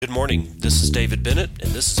Good morning. This is David Bennett,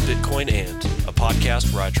 and this is Bitcoin And, a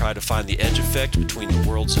podcast where I try to find the edge effect between the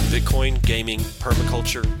worlds of Bitcoin, gaming,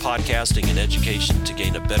 permaculture, podcasting, and education to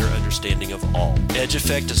gain a better understanding of all. Edge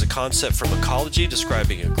effect is a concept from ecology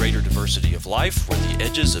describing a greater diversity of life where the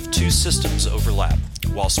edges of two systems overlap.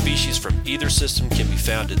 While species from either system can be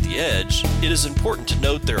found at the edge, it is important to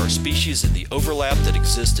note there are species in the overlap that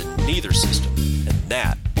exist in neither system, and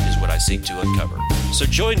that is what I seek to uncover. So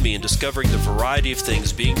join me in discovering the variety of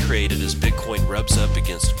things being created as Bitcoin rubs up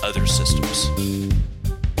against other systems.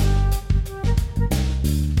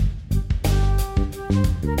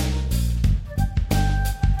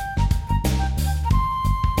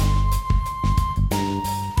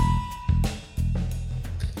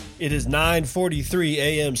 It is 9:43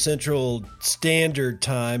 a.m. Central Standard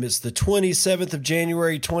Time. It's the 27th of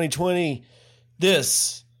January, 2020.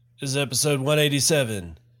 This is episode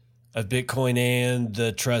 187 of Bitcoin And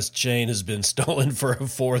the trust chain has been stolen for a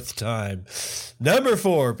fourth time. Number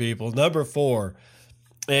 4, people, number 4.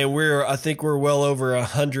 And I think we're well over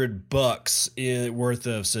 $100 worth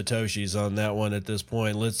of Satoshis on that one at this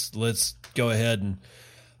point. Let's go ahead and,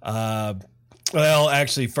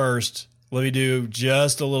 actually first, let me do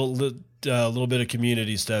just a little bit of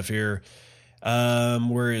community stuff here.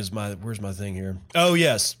 Where's my thing here? Oh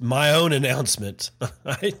yes, my own announcement.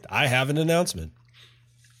 I have an announcement.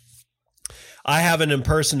 I have an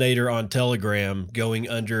impersonator on Telegram going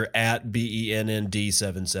under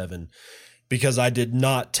 @BENND77 because I did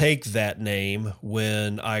not take that name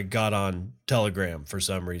when I got on Telegram for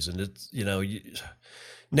some reason. It's,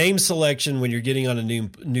 name selection when you're getting on a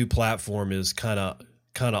new platform is kind of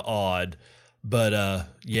odd, but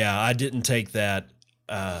I didn't take that.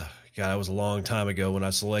 It was a long time ago when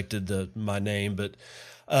I selected my name, but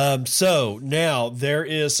so now there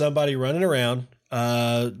is somebody running around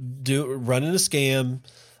running a scam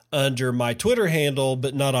under my Twitter handle,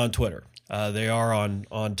 but not on Twitter. They are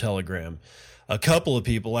on Telegram. A couple of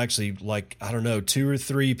people, actually, 2 or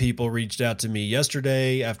 3 people reached out to me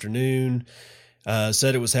yesterday afternoon,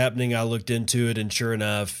 said it was happening. I looked into it, and sure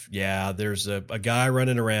enough, there's a guy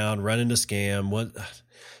running around, running a scam.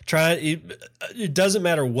 It doesn't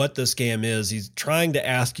matter what the scam is. He's trying to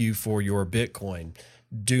ask you for your Bitcoin.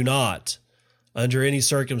 Do not, under any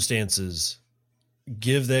circumstances,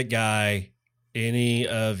 give that guy any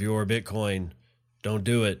of your Bitcoin. Don't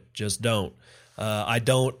do it. Just don't. I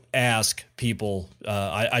don't ask people.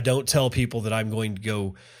 I don't tell people that I'm going to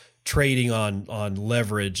go trading on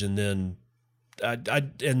leverage and then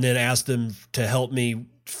ask them to help me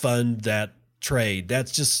fund that trade.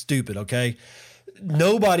 That's just stupid. Okay.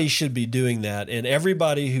 Nobody should be doing that. And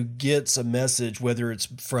everybody who gets a message, whether it's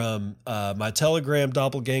from my Telegram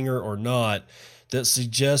doppelganger or not, that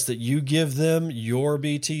suggests that you give them your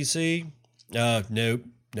BTC, nope,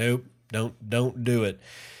 don't do it.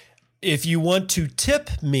 If you want to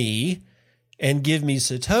tip me and give me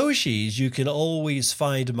Satoshis, you can always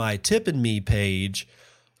find my Tippin' Me page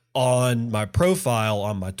on my profile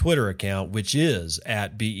on my Twitter account, which is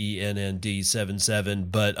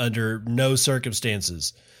 @BENND77, but under no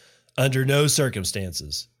circumstances,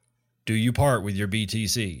 do you part with your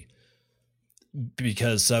BTC.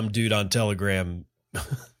 Because some dude on Telegram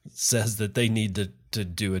says that they need to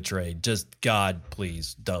do a trade. Just, God,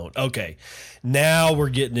 please don't. Okay, now we're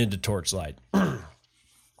getting into Torchlight. All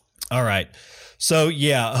right. So,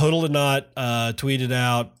 Hodl and Not tweeted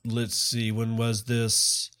out, let's see, when was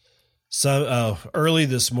this? Early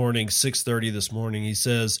this morning, 6:30 this morning. He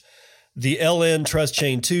says, the LN Trust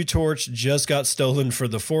Chain 2 torch just got stolen for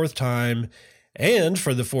the 4th time. And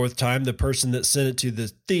for the 4th time, the person that sent it to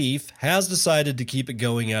the thief has decided to keep it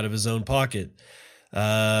going out of his own pocket.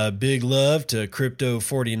 Big love to crypto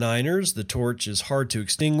 49ers. The torch is hard to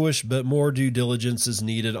extinguish, but more due diligence is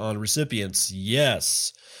needed on recipients.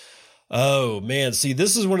 Yes. Oh, man. See,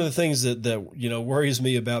 this is one of the things that worries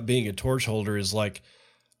me about being a torch holder is like,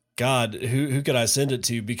 God, who could I send it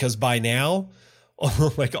to? Because by now,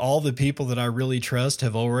 all the people that I really trust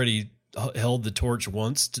have already held the torch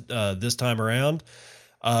once this time around.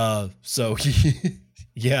 So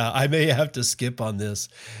I may have to skip on this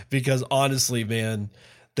because honestly, man,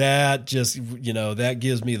 that just, that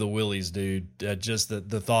gives me the willies, dude. Just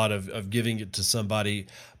the thought of giving it to somebody.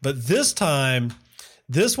 But this time,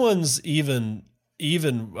 this one's even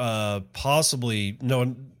possibly,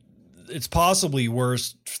 no, it's possibly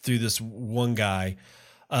worse through this one guy.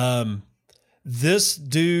 This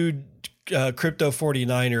dude, Crypto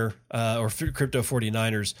 49er or Crypto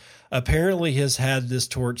 49ers apparently has had this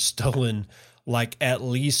torch stolen at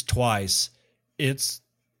least twice. It's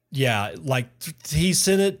he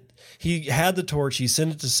sent it. He had the torch. He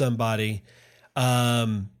sent it to somebody.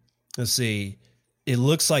 Let's see. It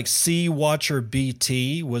looks like Sea Watcher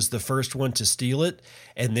BT was the first one to steal it,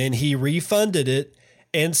 and then he refunded it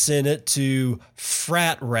and sent it to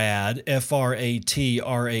Fratrad,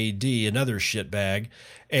 Fratrad, another shitbag,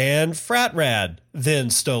 and Fratrad then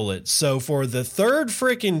stole it. So for the third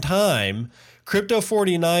freaking time, Crypto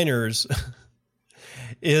 49ers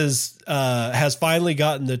has finally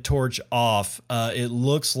gotten the torch off. It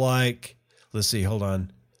looks like, let's see, hold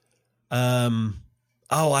on. I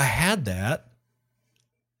had that.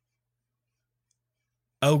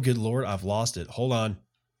 Oh, good Lord, I've lost it. Hold on.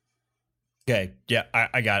 Okay, yeah,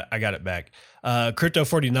 I got it back. Crypto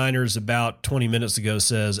 49ers about 20 minutes ago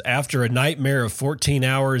says, after a nightmare of 14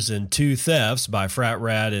 hours and 2 thefts by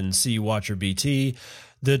Fratrad and Sea Watcher BT,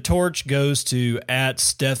 the torch goes to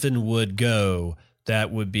 @StephenWoodGo.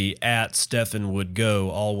 That would be @StephenWoodGo,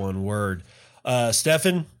 all one word.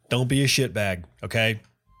 Stephen, don't be a shitbag, okay?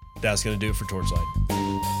 That's going to do it for Torchlight.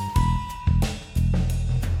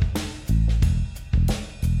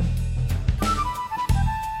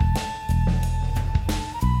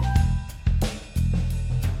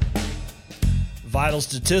 Vital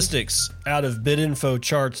statistics out of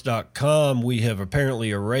bitinfocharts.com. We have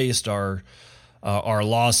apparently erased our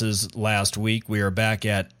losses last week. We are back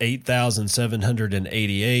at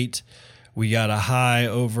 8,788. We got a high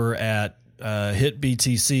over at Hit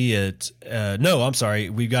BTC at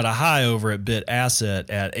we've got a high over at Bit Asset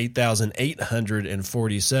at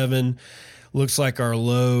 8,847. Looks like our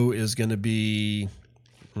low is going to be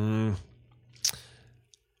over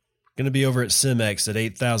at Simex at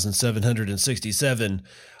 8,767.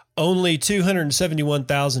 Only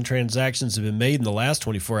 271,000 transactions have been made in the last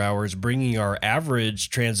 24 hours, bringing our average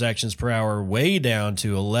transactions per hour way down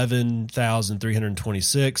to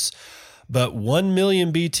 11,326. But 1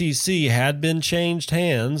 million BTC had changed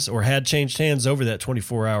hands over that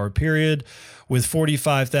 24-hour period, with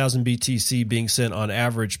 45,000 BTC being sent on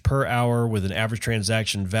average per hour with an average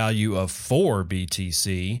transaction value of 4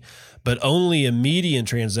 BTC, but only a median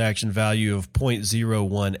transaction value of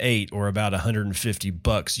 0.018 or about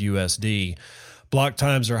 $150 USD. Block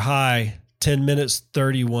times are high, 10 minutes,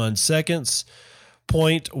 31 seconds.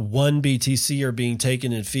 0.1 BTC are being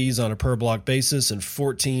taken in fees on a per block basis, and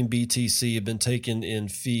 14 BTC have been taken in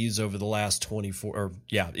fees over the last 24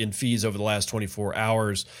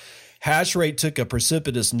 hours. Hash rate took a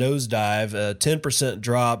precipitous nosedive, a 10%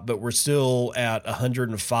 drop, but we're still at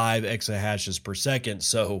 105 exahashes per second,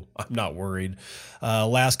 so I'm not worried.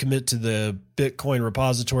 Last commit to the Bitcoin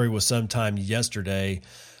repository was sometime yesterday.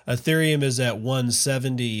 Ethereum is at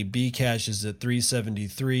 170, Bcash is at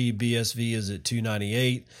 373, BSV is at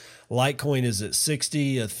 298, Litecoin is at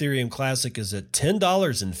 60, Ethereum Classic is at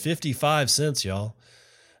 $10.55, y'all.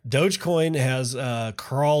 Dogecoin has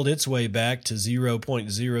crawled its way back to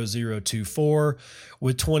 0.0024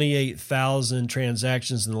 with 28,000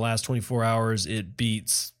 transactions in the last 24 hours. It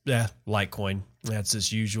beats Litecoin. That's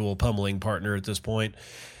its usual pummeling partner at this point.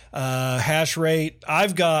 Hash rate,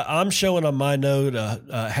 I'm showing on my node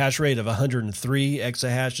a hash rate of 103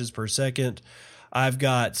 exahashes per second. I've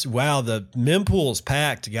got, the mempool is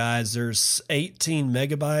packed, guys. There's 18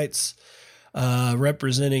 megabytes,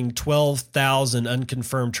 representing 12,000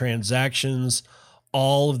 unconfirmed transactions.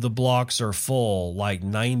 All of the blocks are full, like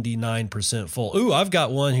 99% full. Ooh, I've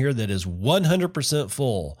got one here that is 100%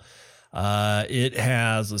 full. It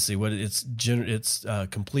has, let's see what its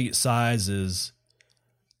complete size is.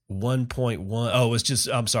 1.1. Oh,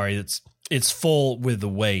 it's full with the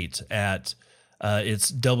weight at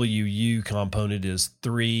its WU component is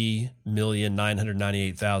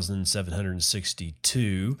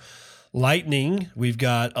 3,998,762. Lightning, we've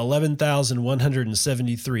got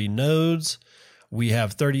 11,173 nodes. We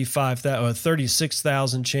have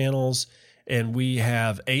 36,000 channels, and we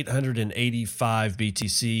have 885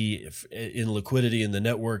 BTC in liquidity in the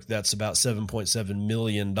network. That's about $7.7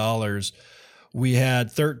 million. We had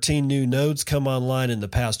 13 new nodes come online in the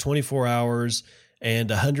past 24 hours and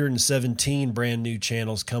 117 brand new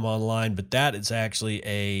channels come online, but that is actually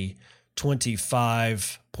a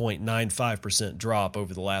 25.95% drop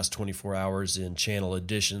over the last 24 hours in channel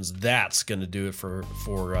additions. That's going to do it for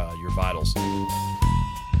your vitals.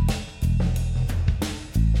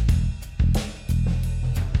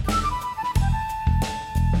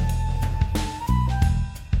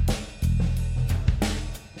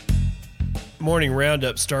 Morning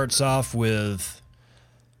roundup starts off with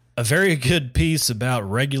a very good piece about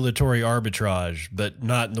regulatory arbitrage, but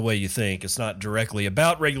not in the way you think. It's not directly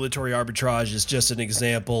about regulatory arbitrage. It's just an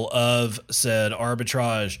example of said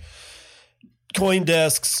arbitrage.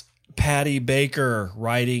 CoinDesk's Patty Baker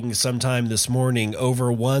writing sometime this morning,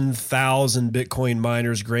 over 1,000 Bitcoin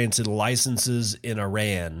miners granted licenses in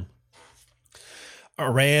Iran.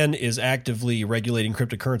 Iran is actively regulating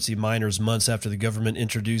cryptocurrency miners months after the government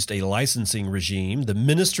introduced a licensing regime. The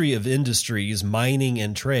Ministry of Industries, Mining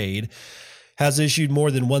and Trade has issued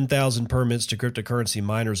more than 1,000 permits to cryptocurrency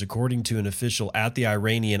miners, according to an official at the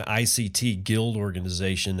Iranian ICT Guild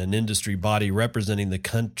Organization, an industry body representing the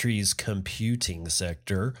country's computing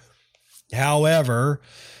sector. However,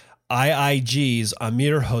 IIG's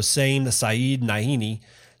Amir Hossein Saeed Nahini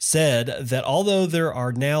said that although there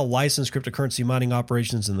are now licensed cryptocurrency mining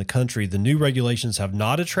operations in the country, the new regulations have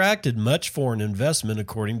not attracted much foreign investment,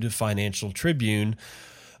 according to Financial Tribune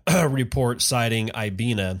report citing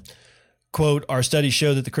IBINA. Quote, our studies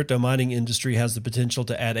show that the crypto mining industry has the potential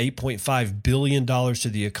to add $8.5 billion to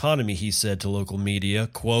the economy, he said to local media.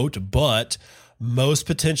 Quote, but most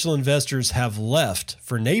potential investors have left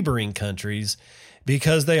for neighboring countries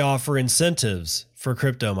because they offer incentives for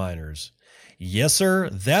crypto miners. Yes, sir,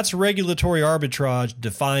 that's regulatory arbitrage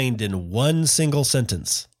defined in one single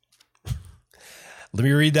sentence. Let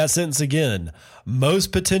me read that sentence again.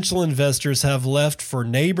 Most potential investors have left for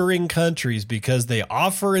neighboring countries because they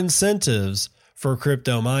offer incentives for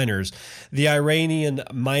crypto miners. The Iranian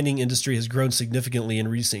mining industry has grown significantly in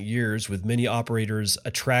recent years, with many operators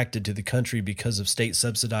attracted to the country because of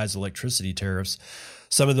state-subsidized electricity tariffs.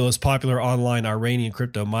 Some of the most popular online Iranian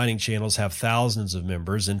crypto mining channels have thousands of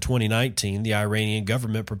members. In 2019, the Iranian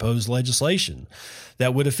government proposed legislation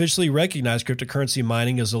that would officially recognize cryptocurrency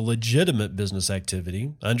mining as a legitimate business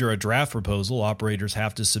activity. Under a draft proposal, operators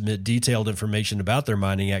have to submit detailed information about their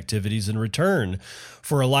mining activities in return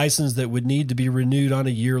for a license that would need to be renewed on a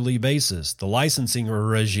yearly basis. The licensing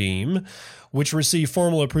regime, which received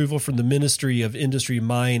formal approval from the Ministry of Industry,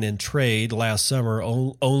 Mine and Trade last summer,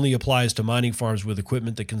 only applies to mining farms with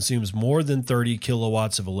equipment that consumes more than 30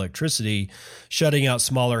 kilowatts of electricity, shutting out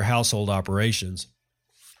smaller household operations.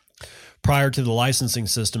 Prior to the licensing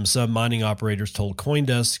system, some mining operators told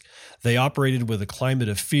CoinDesk they operated with a climate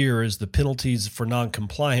of fear as the penalties for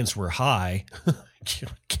non-compliance were high.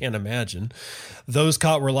 Can't imagine. Those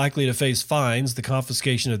caught were likely to face fines, the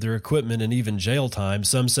confiscation of their equipment, and even jail time.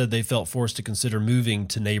 Some said they felt forced to consider moving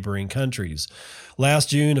to neighboring countries. Last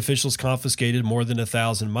June, officials confiscated more than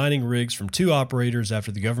 1,000 mining rigs from two operators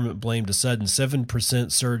after the government blamed a sudden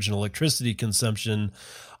 7% surge in electricity consumption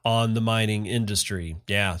on the mining industry.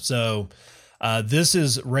 Yeah, so this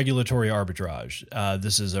is regulatory arbitrage.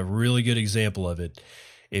 This is a really good example of it.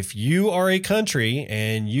 If you are a country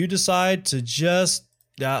and you decide to just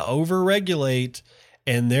over-regulate,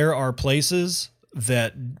 and there are places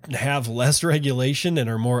that have less regulation and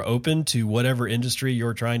are more open to whatever industry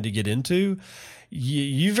you're trying to get into,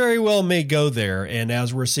 you very well may go there. And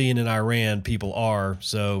as we're seeing in Iran, people are.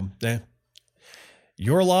 So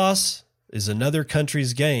your loss is another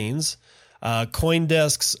country's gains.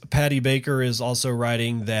 CoinDesk's Patty Baker is also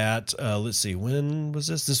writing that, let's see, when was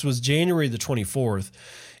this? This was January the 24th.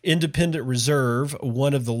 Independent Reserve,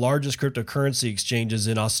 one of the largest cryptocurrency exchanges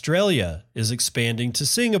in Australia, is expanding to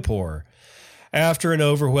Singapore after an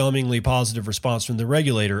overwhelmingly positive response from the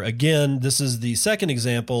regulator. Again, this is the second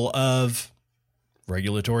example of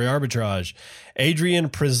regulatory arbitrage. Adrian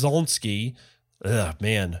Przlonski,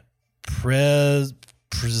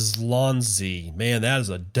 Przlonski, man, that is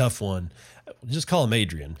a tough one. Just call him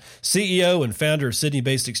Adrian. CEO and founder of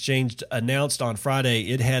Sydney-based exchange announced on Friday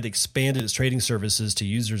it had expanded its trading services to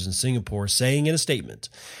users in Singapore, saying in a statement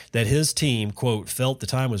that his team, quote, felt the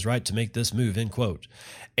time was right to make this move, end quote.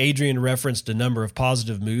 Adrian referenced a number of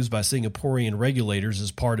positive moves by Singaporean regulators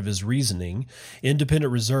as part of his reasoning.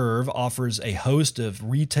 Independent Reserve offers a host of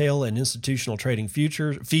retail and institutional trading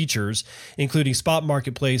features, including spot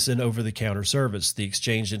marketplace and over-the-counter service. The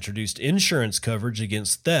exchange introduced insurance coverage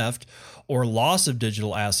against theft or loss of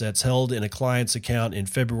digital assets held in a client's account in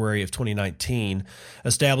February of 2019.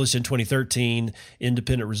 Established in 2013,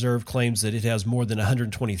 Independent Reserve claims that it has more than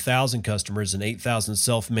 120,000 customers and 8,000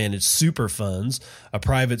 self-managed super funds, a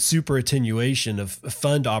private superannuation of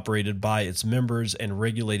fund operated by its members and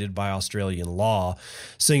regulated by Australian law.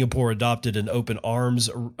 Singapore adopted an open arms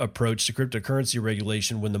approach to cryptocurrency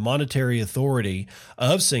regulation when the Monetary Authority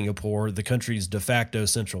of Singapore, the country's de facto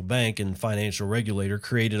central bank and financial regulator,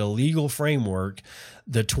 created a legal framework,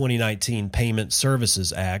 the 2019 Payment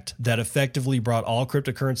Services Act, that effectively brought all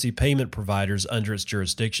cryptocurrency payment providers under its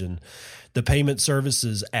jurisdiction. The Payment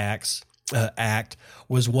Services Act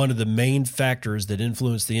was one of the main factors that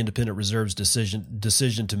influenced the Independent Reserve's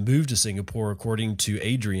decision to move to Singapore, according to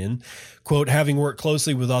Adrian. Quote, having worked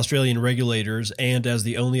closely with Australian regulators and as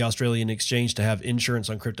the only Australian exchange to have insurance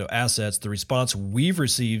on crypto assets, the response we've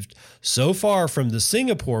received so far from the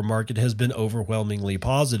Singapore market has been overwhelmingly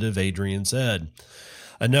positive, Adrian said.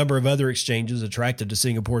 A number of other exchanges attracted to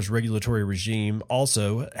Singapore's regulatory regime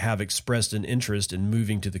also have expressed an interest in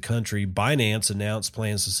moving to the country. Binance announced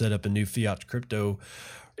plans to set up a new fiat crypto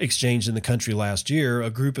exchange in the country last year.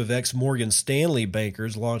 A group of ex-Morgan Stanley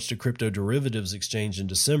bankers launched a crypto derivatives exchange in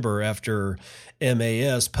December after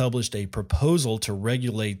MAS published a proposal to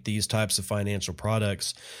regulate these types of financial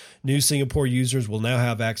products. New Singapore users will now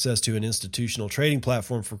have access to an institutional trading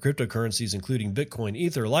platform for cryptocurrencies, including Bitcoin,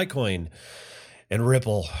 Ether, Litecoin, and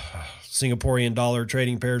Ripple. Singaporean dollar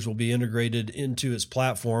trading pairs will be integrated into its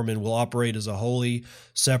platform and will operate as a wholly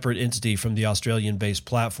separate entity from the Australian-based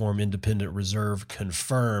platform. Independent Reserve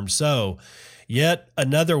confirmed. So, yet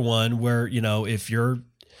another one where, if you're,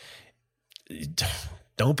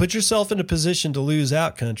 don't put yourself in a position to lose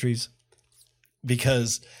out, countries,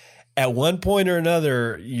 because at one point or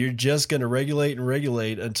another, you're just going to regulate and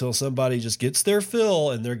regulate until somebody just gets their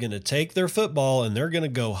fill and they're going to take their football and they're going to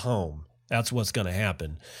go home. That's what's going to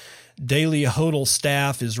happen. Daily Hodl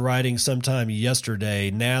staff is writing sometime yesterday,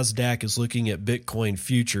 NASDAQ is looking at Bitcoin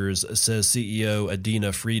futures, says CEO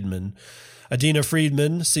Adina Friedman. Adina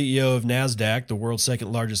Friedman, CEO of NASDAQ, the world's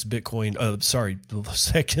second largest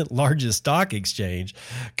second largest stock exchange,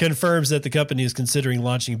 confirms that the company is considering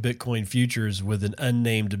launching Bitcoin futures with an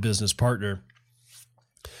unnamed business partner.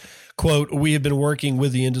 Quote, we have been working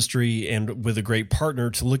with the industry and with a great partner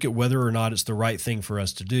to look at whether or not it's the right thing for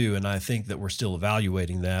us to do. And I think that we're still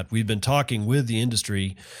evaluating that. We've been talking with the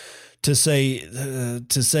industry to say,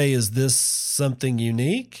 is this something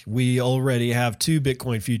unique? We already have 2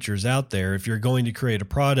 Bitcoin futures out there. If you're going to create a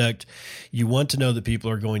product, you want to know that people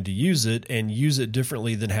are going to use it and use it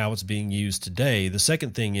differently than how it's being used today. The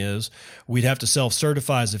second thing is we'd have to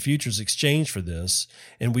self-certify as a futures exchange for this,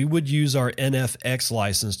 and we would use our NFX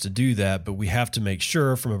license to do that, but we have to make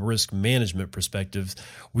sure from a risk management perspective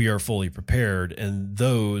we are fully prepared, and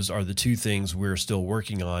those are the 2 things we're still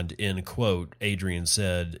working on, end quote, Adrian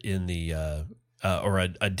said in the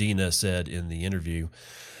Adina said in the interview.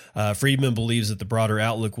 Friedman believes that the broader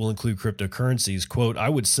outlook will include cryptocurrencies. Quote, I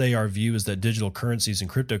would say our view is that digital currencies and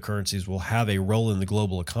cryptocurrencies will have a role in the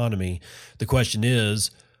global economy. The question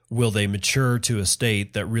is, will they mature to a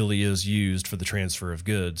state that really is used for the transfer of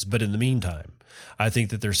goods? But in the meantime, I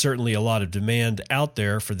think that there's certainly a lot of demand out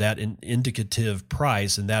there for that indicative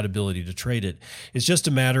price and that ability to trade it. It's just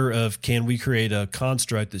a matter of, can we create a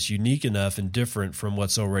construct that's unique enough and different from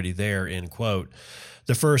what's already there, end quote.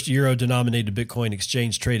 The first euro-denominated Bitcoin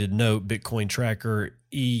exchange-traded note, Bitcoin Tracker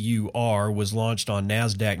EUR, was launched on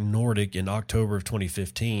NASDAQ Nordic in October of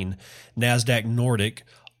 2015. NASDAQ Nordic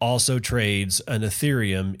also trades an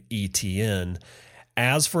Ethereum ETN.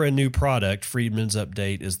 As for a new product, Friedman's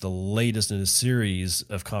update is the latest in a series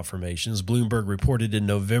of confirmations. Bloomberg reported in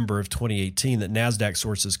November of 2018 that NASDAQ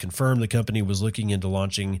sources confirmed the company was looking into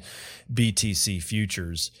launching BTC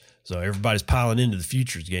futures. So everybody's piling into the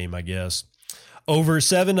futures game, I guess. Over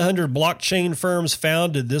 700 blockchain firms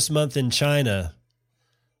founded this month in China.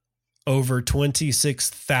 Over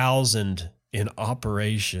 26,000 in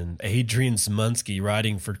operation. Adrian Smunsky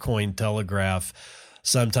writing for Cointelegraph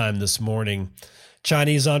sometime this morning.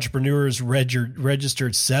 Chinese entrepreneurs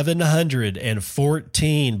registered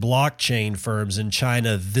 714 blockchain firms in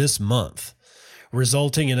China this month,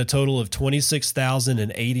 resulting in a total of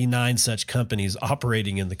 26,089 such companies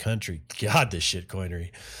operating in the country. God, this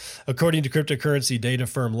shitcoinery. According to cryptocurrency data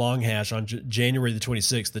firm Longhash, on January the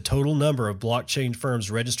 26th, the total number of blockchain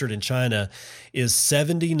firms registered in China is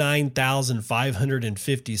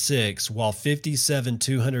 79,556, while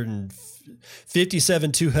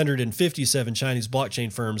 57,257 Chinese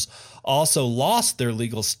blockchain firms also lost their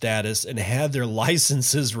legal status and had their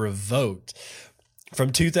licenses revoked.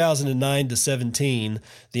 From 2009 to 17,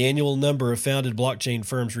 the annual number of founded blockchain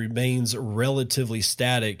firms remains relatively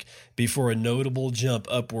static before a notable jump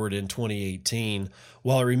upward in 2018.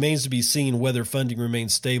 While it remains to be seen whether funding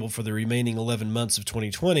remains stable for the remaining 11 months of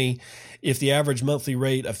 2020, if the average monthly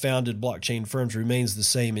rate of founded blockchain firms remains the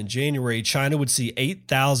same in January, China would see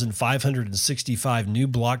 8,565 new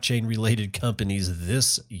blockchain-related companies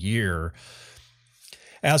this year.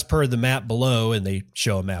 As per the map below, and they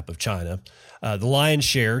show a map of China, the lion's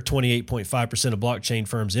share, 28.5% of blockchain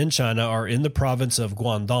firms in China, are in the province of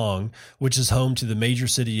Guangdong, which is home to the major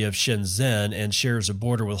city of Shenzhen and shares a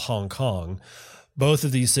border with Hong Kong. Both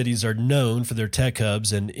of these cities are known for their tech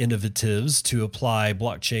hubs and innovatives to apply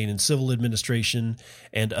blockchain in civil administration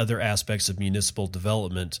and other aspects of municipal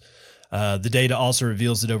development. The data also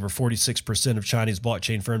reveals that over 46% of Chinese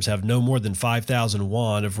blockchain firms have no more than 5,000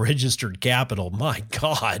 yuan of registered capital. My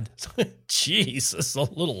God, jeez, that's a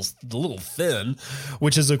little thin,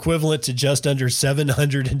 which is equivalent to just under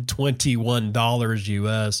 $721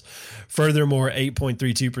 US. Furthermore,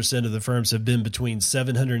 8.32% of the firms have been between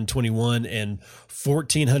 721 and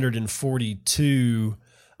 1,442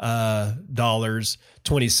 dollars.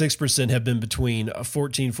 26% have been between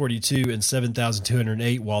 1442 and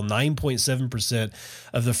 7,208, while 9.7%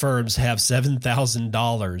 of the firms have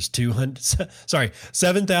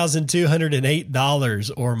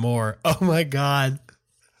 $7,208 or more. Oh my God.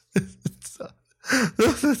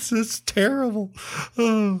 It's terrible.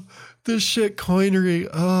 Oh, this shit coinery.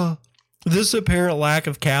 Oh. This apparent lack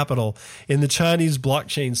of capital in the Chinese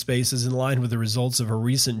blockchain space is in line with the results of a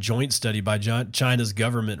recent joint study by China's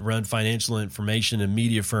government-run financial information and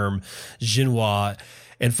media firm Xinhua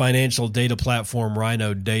and financial data platform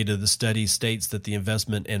Rhino Data. The study states that the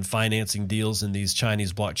investment and financing deals in these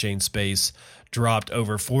Chinese blockchain space dropped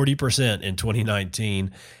over 40% in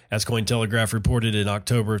 2019. As Cointelegraph reported in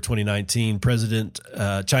October of 2019,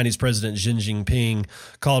 Chinese President Xi Jinping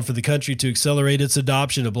called for the country to accelerate its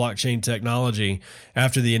adoption of blockchain technology.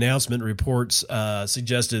 After the announcement, reports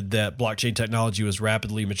suggested that blockchain technology was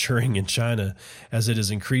rapidly maturing in China as it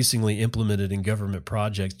is increasingly implemented in government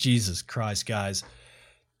projects. Jesus Christ, guys.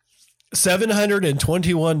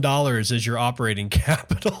 $721 is your operating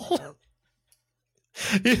capital.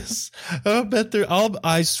 Yes,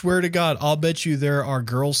 I swear to God, I'll bet you there are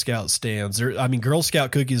Girl Scout stands. Girl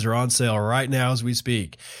Scout cookies are on sale right now as we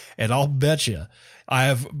speak. And I'll bet you I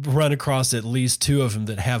have run across at least two of them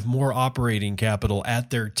that have more operating capital at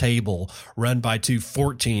their table run by two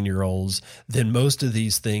 14-year-olds than most of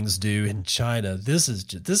these things do in China. This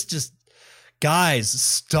just guys,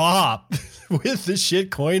 stop with the shit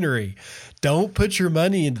coinery. Don't put your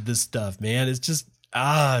money into this stuff, man. It's just,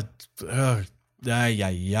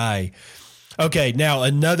 Okay, now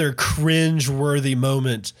another cringe-worthy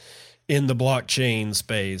moment in the blockchain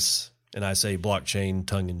space, and I say blockchain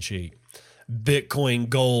tongue-in-cheek. Bitcoin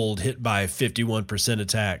Gold hit by 51%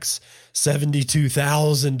 attacks.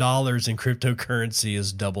 $72,000 in cryptocurrency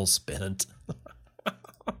is double spent.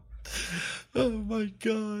 Oh, my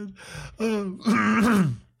God.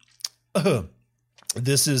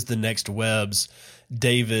 This is the Next Web's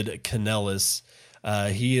David Canellis.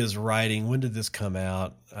 He is writing. When did this come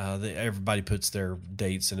out? Everybody puts their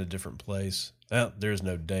dates in a different place. Oh, there's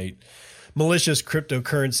no date. Malicious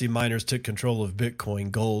cryptocurrency miners took control of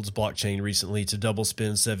Bitcoin Gold's blockchain recently to double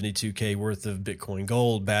spend $72K worth of Bitcoin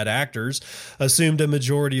Gold. Bad actors assumed a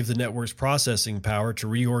majority of the network's processing power to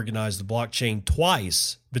reorganize the blockchain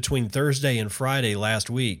twice between Thursday and Friday last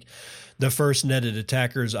week. The first netted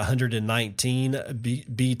attackers 119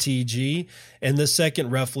 BTG, and the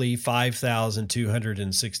second roughly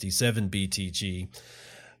 5,267 BTG.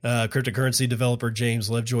 Cryptocurrency developer James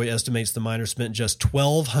Lovejoy estimates the miners spent just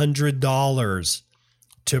 $1,200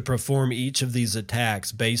 to perform each of these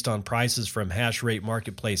attacks based on prices from hash rate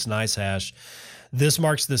marketplace NiceHash. This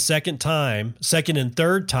marks the second and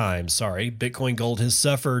third time, Bitcoin Gold has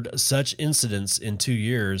suffered such incidents in 2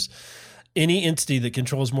 years. Any entity that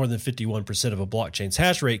controls more than 51% of a blockchain's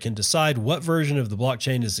hash rate can decide what version of the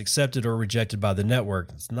blockchain is accepted or rejected by the network.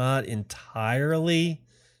 It's not entirely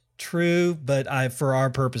true, but for our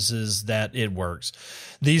purposes, that it works.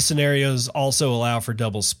 These scenarios also allow for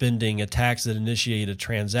double spending, attacks that initiate a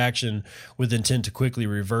transaction with intent to quickly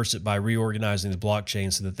reverse it by reorganizing the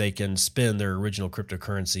blockchain so that they can spend their original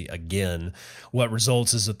cryptocurrency again. What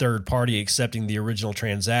results is a third party accepting the original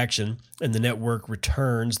transaction, and the network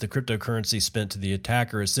returns the cryptocurrency spent to the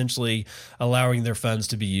attacker, essentially allowing their funds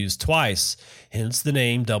to be used twice. Hence the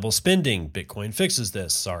name double spending. Bitcoin fixes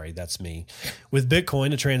this. Sorry, that's me. With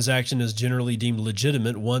Bitcoin, a transaction is generally deemed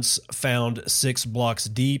legitimate once found 6 blocks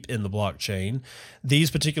deep in the blockchain.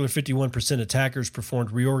 These particular 51% attackers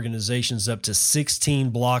performed reorganizations up to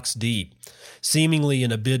 16 blocks deep, seemingly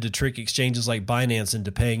in a bid to trick exchanges like Binance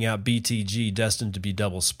into paying out BTG destined to be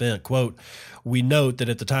double spent. Quote, "We note that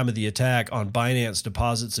at the time of the attack on Binance,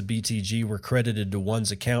 deposits of BTG were credited to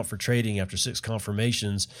one's account for trading after 6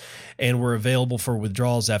 confirmations and were available for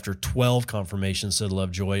withdrawals after 12 confirmations," said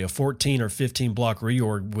Lovejoy. A 14 or 15 block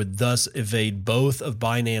reorg would thus evade both of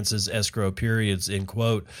Binance's escrow periods, end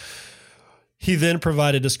quote. He then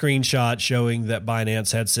provided a screenshot showing that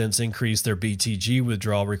Binance had since increased their BTG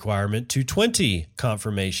withdrawal requirement to 20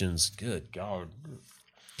 confirmations. Good God.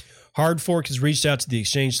 Hard Fork has reached out to the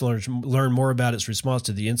exchange to learn more about its response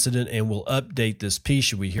to the incident and will update this piece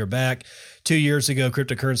should we hear back. 2 years ago,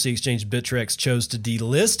 cryptocurrency exchange Bittrex chose to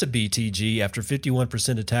delist BTG after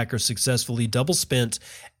 51% attackers successfully double spent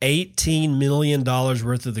 $18 million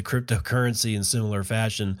worth of the cryptocurrency in similar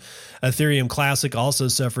fashion. Ethereum Classic also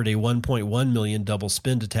suffered a 1.1 million double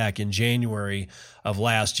spend attack in January of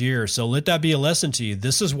last year. So let that be a lesson to you.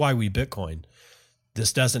 This is why we Bitcoin.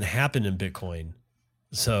 This doesn't happen in Bitcoin.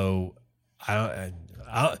 So and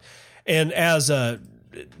as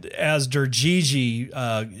Dergigi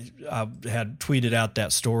had tweeted out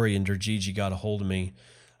that story, and Dergigi got a hold of me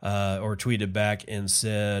or tweeted back and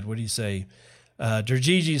said, what do you say?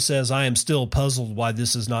 Dergigi says, I am still puzzled why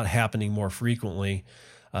this is not happening more frequently.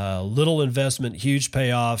 Little investment, huge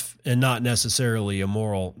payoff, and not necessarily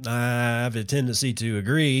immoral. I have a tendency to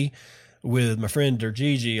agree with my friend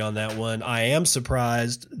Dergigi on that one. I am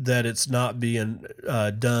surprised that it's not being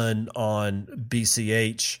done on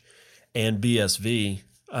BCH and BSV,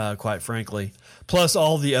 quite frankly, plus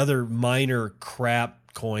all the other minor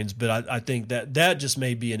crap coins. But I think that just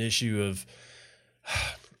may be an issue of,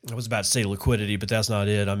 I was about to say liquidity, but that's not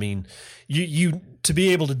it. I mean, you to be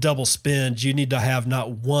able to double spend, you need to have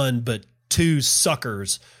not one, but two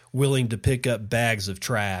suckers willing to pick up bags of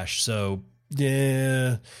trash. So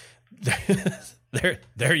yeah,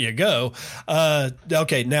 there you go.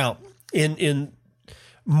 Okay. Now in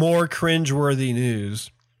more cringeworthy news,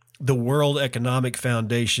 the World Economic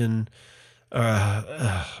Foundation,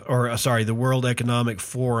 the World Economic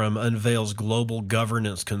Forum unveils global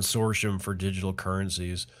governance consortium for digital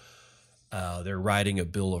currencies. They're writing a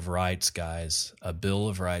Bill of Rights, guys, a Bill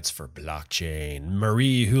of Rights for blockchain.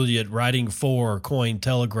 Marie Hulliet, writing for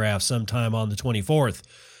Cointelegraph sometime on the 24th,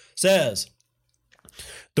 says,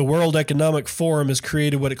 the World Economic Forum has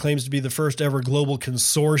created what it claims to be the first ever global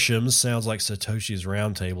consortium, sounds like Satoshi's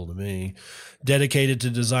Roundtable to me, dedicated to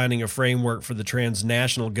designing a framework for the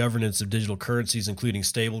transnational governance of digital currencies, including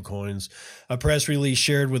stablecoins. A press release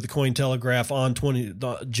shared with the Cointelegraph on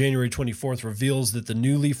January 24th reveals that the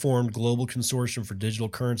newly formed Global Consortium for Digital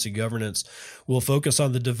Currency Governance will focus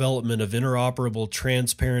on the development of interoperable,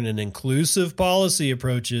 transparent, and inclusive policy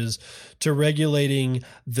approaches to regulating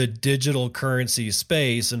the digital currency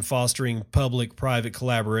space and fostering public-private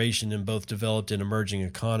collaboration in both developed and emerging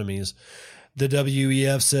economies. The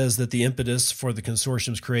WEF says that the impetus for the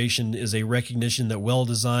consortium's creation is a recognition that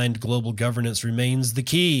well-designed global governance remains the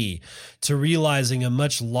key to realizing a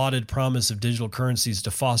much-lauded promise of digital currencies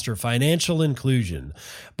to foster financial inclusion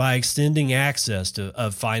by extending access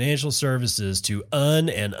of financial services to and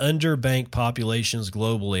underbanked populations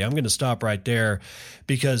globally. I'm going to stop right there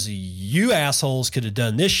because you assholes could have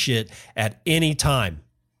done this shit at any time.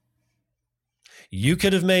 You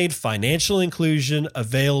could have made financial inclusion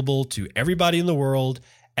available to everybody in the world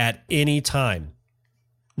at any time.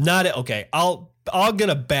 Okay, I'm going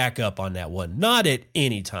to back up on that one. Not at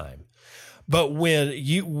any time. But when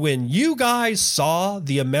you guys saw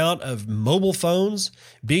the amount of mobile phones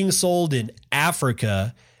being sold in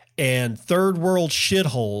Africa and third world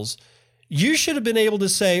shitholes, you should have been able to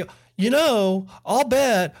say, I'll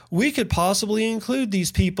bet we could possibly include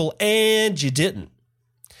these people, and you didn't.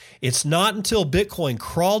 It's not until Bitcoin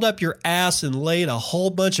crawled up your ass and laid a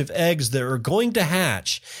whole bunch of eggs that are going to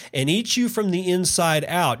hatch and eat you from the inside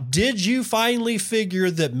out did you finally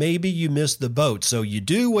figure that maybe you missed the boat. So you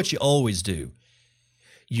do what you always do.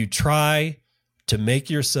 You try to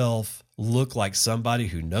make yourself look like somebody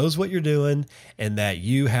who knows what you're doing and that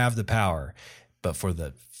you have the power. But for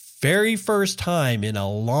the very first time in a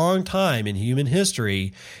long time in human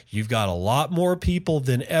history, you've got a lot more people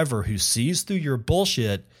than ever who sees through your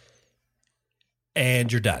bullshit.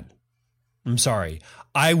 And you're done. I'm sorry.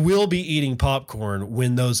 I will be eating popcorn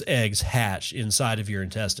when those eggs hatch inside of your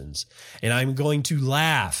intestines. And I'm going to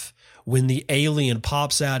laugh when the alien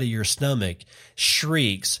pops out of your stomach,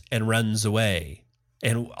 shrieks, and runs away.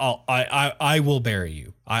 And I will bury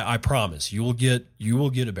you. I promise. You will get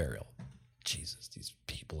a burial. Jesus, these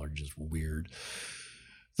people are just weird.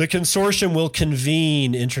 The consortium will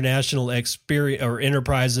convene international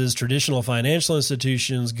enterprises, traditional financial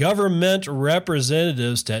institutions, government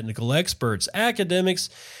representatives, technical experts, academics,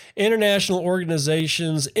 international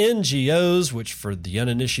organizations, NGOs, which for the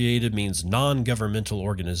uninitiated means non-governmental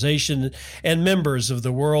organization, and members of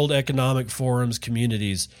the World Economic Forum's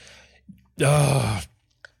communities.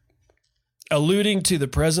 Alluding to the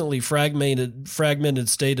presently fragmented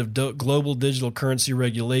state of global digital currency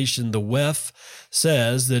regulation, the WEF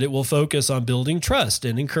says that it will focus on building trust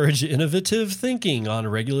and encourage innovative thinking on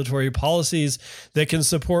regulatory policies that can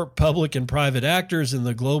support public and private actors in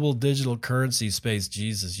the global digital currency space.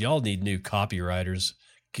 Jesus, y'all need new copywriters.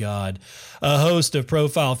 God. A host of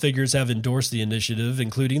profile figures have endorsed the initiative,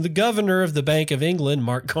 including the governor of the Bank of England,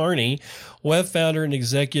 Mark Carney, WEF founder and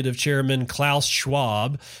executive chairman Klaus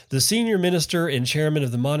Schwab, the senior minister and chairman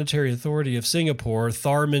of the Monetary Authority of Singapore,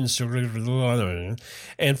 Tharman Shanmugaratnam,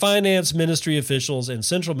 and finance ministry officials and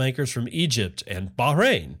central bankers from Egypt and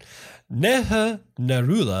Bahrain. Neha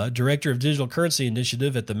Narula, director of Digital Currency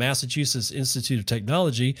Initiative at the Massachusetts Institute of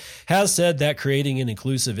Technology, has said that creating an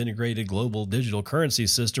inclusive, integrated global digital currency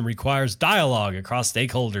system requires dialogue across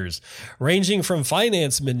stakeholders, ranging from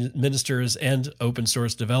finance ministers and open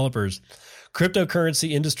source developers.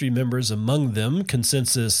 Cryptocurrency industry members, among them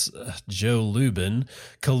Consensus Joe Lubin,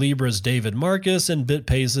 Calibra's David Marcus, and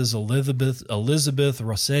BitPay's Elizabeth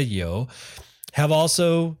Rosselló, have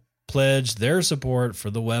also pledged their support for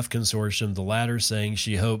the WEF consortium, the latter saying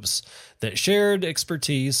she hopes that shared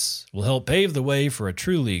expertise will help pave the way for a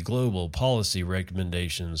truly global policy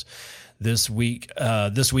recommendations. This week's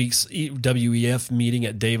WEF meeting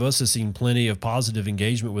at Davos has seen plenty of positive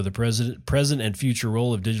engagement with the present and future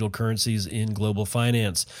role of digital currencies in global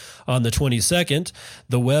finance. On the 22nd,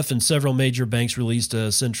 the WEF and several major banks released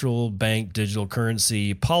a central bank digital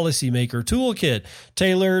currency policymaker toolkit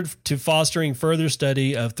tailored to fostering further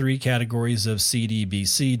study of three categories of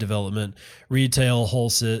CDBC development: retail,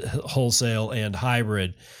 wholesale, and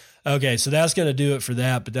hybrid. Okay, so that's going to do it for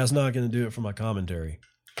that, but that's not going to do it for my commentary.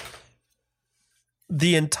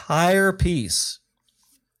 The entire piece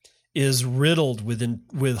is riddled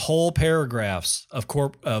with whole paragraphs of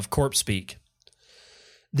corp speak.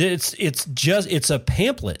 It's a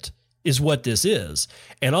pamphlet is what this is.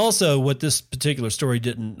 And also what this particular story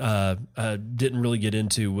didn't really get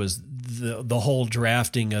into was the whole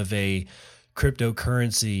drafting of a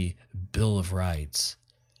cryptocurrency Bill of Rights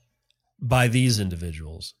by these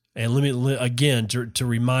individuals. And let me again to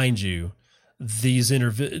remind you, these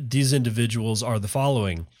individuals are the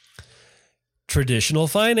following: traditional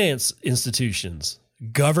finance institutions,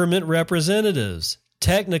 government representatives,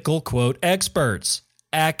 technical, quote, experts,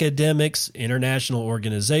 academics, international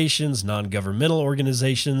organizations, non-governmental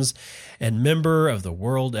organizations, and member of the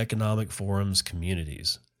World Economic Forum's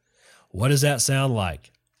communities. What does that sound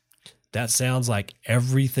like? That sounds like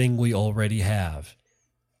everything we already have.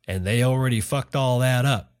 And they already fucked all that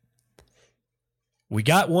up. We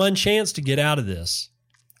got one chance to get out of this.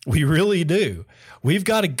 We really do. We've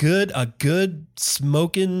got a good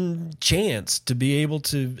smoking chance to be able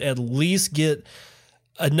to at least get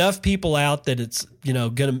enough people out that it's,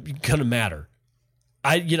 gonna matter.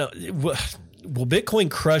 Will Bitcoin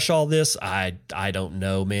crush all this? I don't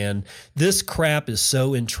know, man. This crap is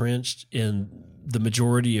so entrenched in the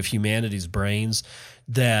majority of humanity's brains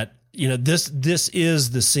that this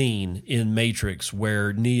is the scene in Matrix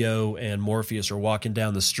where Neo and Morpheus are walking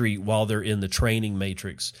down the street while they're in the training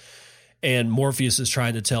matrix. And Morpheus is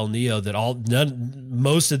trying to tell Neo that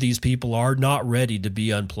most of these people are not ready to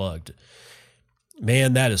be unplugged.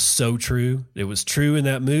 Man, that is so true. It was true in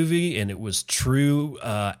that movie, and it was true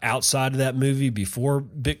outside of that movie before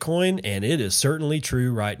Bitcoin, and it is certainly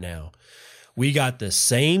true right now. We got the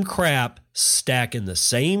same crap stacking the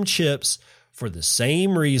same chips for the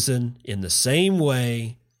same reason, in the same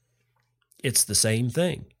way. It's the same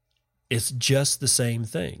thing. It's just the same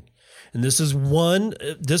thing. And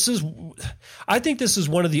I think this is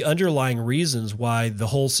one of the underlying reasons why the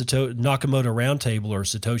whole Nakamoto Roundtable or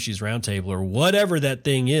Satoshi's Roundtable or whatever that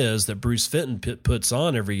thing is that Bruce Fenton puts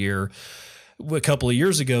on every year, a couple of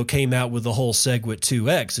years ago came out with the whole SegWit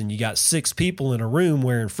 2X, and you got 6 people in a room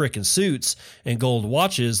wearing frickin' suits and gold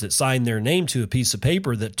watches that signed their name to a piece of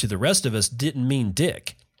paper that to the rest of us didn't mean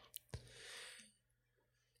dick.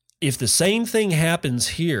 If the same thing happens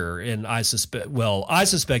here, and I suspect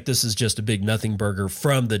this is just a big nothing burger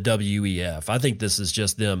from the WEF. I think this is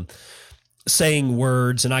just them saying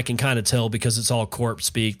words, and I can kind of tell because it's all corp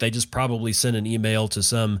speak. They just probably sent an email to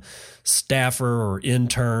some staffer or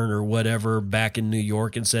intern or whatever back in New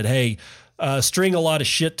York and said, hey, string a lot of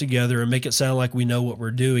shit together and make it sound like we know what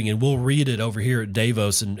we're doing, and we'll read it over here at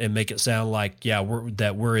Davos and make it sound like, yeah,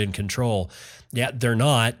 we're in control. Yeah, they're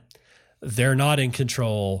not. They're not in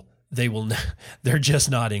control. They're just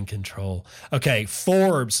not in control. Okay,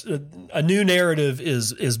 Forbes, a new narrative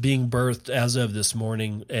is being birthed as of this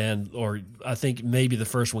morning, or I think maybe the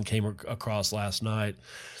first one came across last night.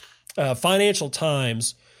 Financial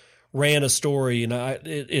Times ran a story, and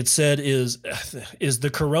it said, is the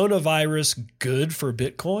coronavirus good for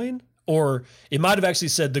Bitcoin? Or it might have actually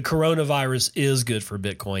said the coronavirus is good for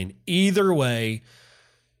Bitcoin. Either way,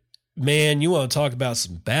 Man, you want to talk about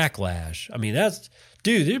some backlash. I mean,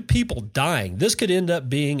 dude, there are people dying. This could end up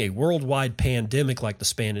being a worldwide pandemic like the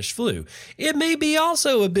Spanish flu. It may be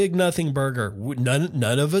also a big nothing burger.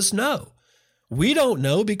 None of us know. We don't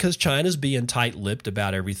know because China's being tight-lipped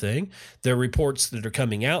about everything. The reports that are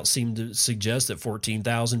coming out seem to suggest that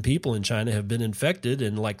 14,000 people in China have been infected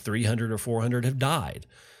and like 300 or 400 have died,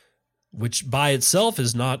 which by itself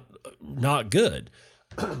is not good.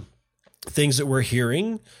 Things that we're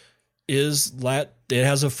hearing is that it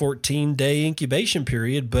has a 14-day incubation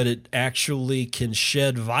period, but it actually can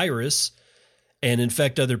shed virus and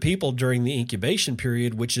infect other people during the incubation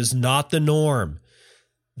period, which is not the norm.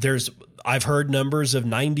 I've heard numbers of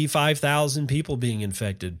 95,000 people being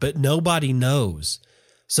infected, but nobody knows.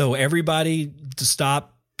 So everybody to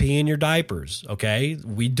stop peeing your diapers, okay?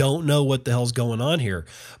 We don't know what the hell's going on here.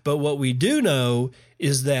 But what we do know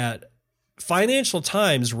is that Financial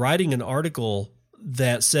Times writing an article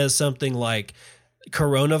that says something like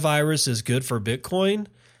coronavirus is good for Bitcoin,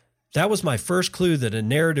 that was my first clue that a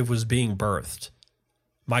narrative was being birthed.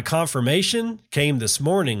 My confirmation came this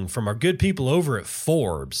morning from our good people over at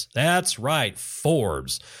Forbes. That's right,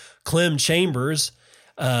 Forbes. Clem Chambers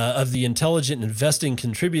of the Intelligent Investing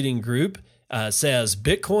Contributing Group says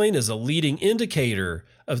Bitcoin is a leading indicator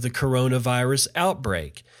of the coronavirus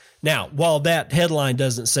outbreak. Now, while that headline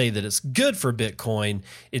doesn't say that it's good for Bitcoin,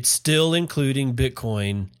 it's still including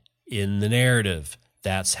Bitcoin in the narrative.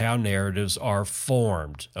 That's how narratives are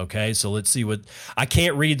formed. Okay, so let's see I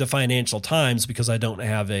can't read the Financial Times because I don't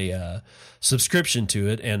have a subscription to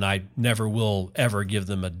it, and I never will ever give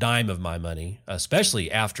them a dime of my money,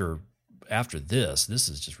 especially after this. This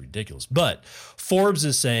is just ridiculous. But Forbes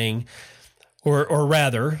is saying, or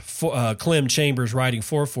rather, Clem Chambers writing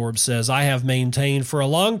for Forbes says, I have maintained for a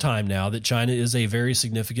long time now that China is a very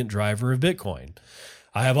significant driver of Bitcoin.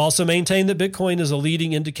 I have also maintained that Bitcoin is a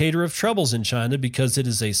leading indicator of troubles in China because it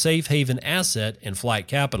is a safe haven asset and flight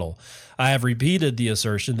capital. I have repeated the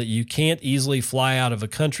assertion that you can't easily fly out of a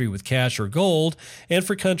country with cash or gold, and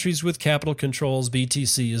for countries with capital controls,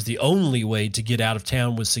 BTC is the only way to get out of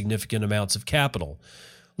town with significant amounts of capital.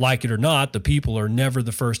 Like it or not, the people are never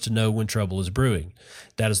the first to know when trouble is brewing.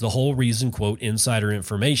 That is the whole reason, quote, insider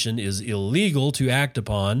information is illegal to act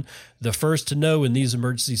upon. The first to know in these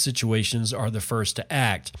emergency situations are the first to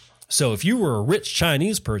act. So if you were a rich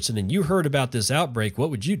Chinese person and you heard about this outbreak, what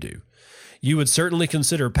would you do? You would certainly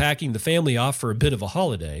consider packing the family off for a bit of a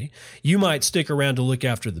holiday. You might stick around to look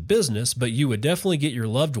after the business, but you would definitely get your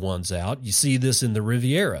loved ones out. You see this in the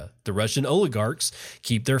Riviera. The Russian oligarchs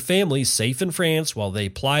keep their families safe in France while they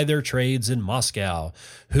ply their trades in Moscow.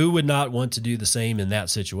 Who would not want to do the same in that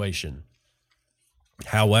situation?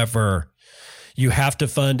 However, you have to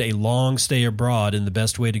fund a long stay abroad, and the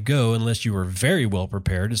best way to go, unless you are very well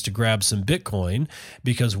prepared, is to grab some Bitcoin,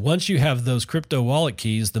 because once you have those crypto wallet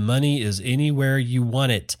keys, the money is anywhere you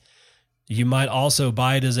want it. You might also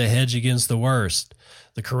buy it as a hedge against the worst.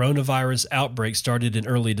 The coronavirus outbreak started in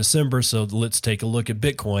early December, so let's take a look at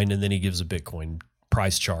Bitcoin, and then he gives a Bitcoin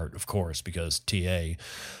price chart, of course, because TA.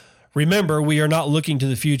 Remember, we are not looking to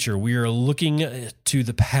the future. We are looking to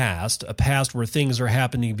the past, a past where things are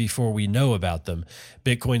happening before we know about them.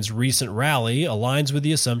 Bitcoin's recent rally aligns with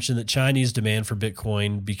the assumption that Chinese demand for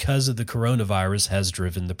Bitcoin because of the coronavirus has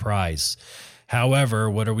driven the price. However,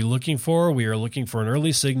 what are we looking for? We are looking for an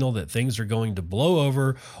early signal that things are going to blow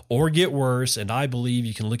over or get worse, and I believe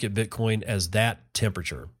you can look at Bitcoin as that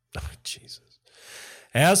temperature. Oh, Jesus.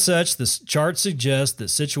 As such, the chart suggests that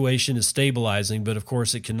situation is stabilizing, but of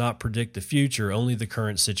course it cannot predict the future, only the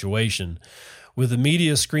current situation. With the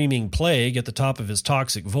media screaming plague at the top of his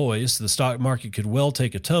toxic voice, the stock market could well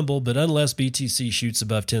take a tumble, but unless BTC shoots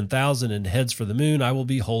above 10,000 and heads for the moon, I will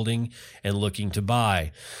be holding and looking to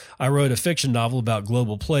buy. I wrote a fiction novel about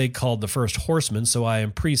global plague called The First Horseman, so I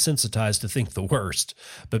am pre-sensitized to think the worst.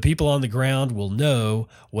 But people on the ground will know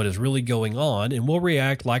what is really going on and will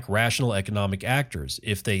react like rational economic actors.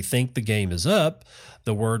 If they think the game is up,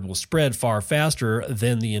 the word will spread far faster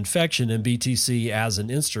than the infection, and BTC as an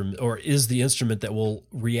instrument, or is the instrument that will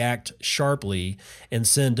react sharply and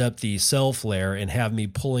send up the cell flare and have me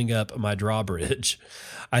pulling up my drawbridge.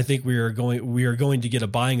 I think we are going to get a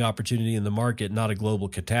buying opportunity in the market, not a global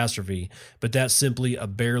catastrophe, but that's simply a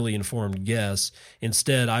barely informed guess.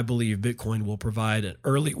 Instead, I believe Bitcoin will provide an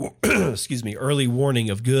early warning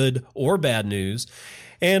of good or bad news,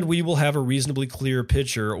 and we will have a reasonably clear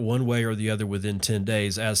picture one way or the other within 10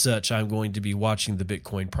 days. As such, I'm going to be watching the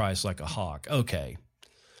Bitcoin price like a hawk. Okay.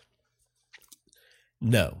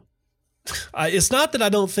 No. It's not that I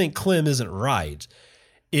don't think Clem isn't right.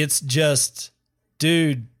 It's just,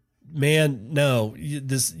 dude, man, no.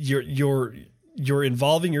 you're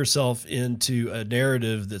involving yourself into a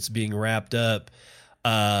narrative that's being wrapped up.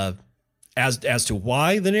 As to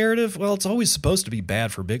why the narrative, well, it's always supposed to be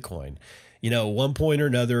bad for Bitcoin. At one point or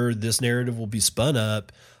another, this narrative will be spun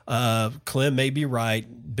up. Clem may be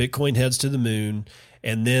right. Bitcoin heads to the moon,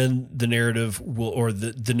 and then the narrative will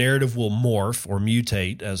morph or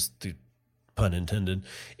mutate, as the pun intended,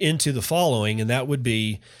 into the following, and that would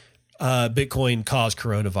be Bitcoin caused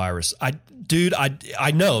coronavirus.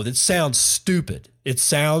 I know that sounds stupid. It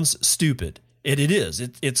sounds stupid. It is.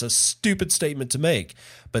 It's a stupid statement to make,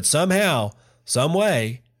 but somehow, some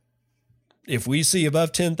way, if we see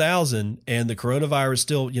above 10,000 and the coronavirus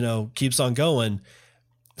still, keeps on going,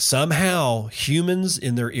 somehow humans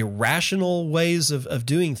in their irrational ways of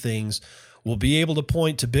doing things will be able to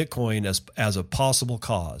point to Bitcoin as a possible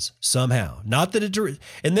cause somehow. Not that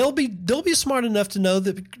and they'll be smart enough to know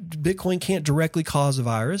that Bitcoin can't directly cause a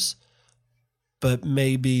virus, but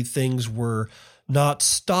maybe things were not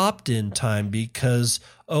stopped in time because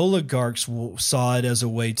oligarchs saw it as a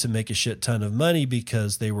way to make a shit ton of money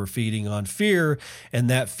because they were feeding on fear, and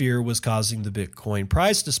that fear was causing the Bitcoin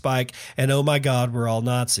price to spike. And oh my God, we're all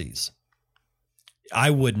Nazis. I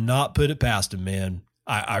would not put it past them, man.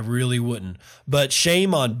 I really wouldn't. But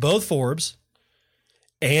shame on both Forbes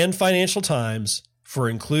and Financial Times for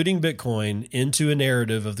including Bitcoin into a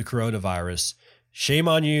narrative of the coronavirus. Shame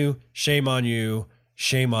on you, shame on you,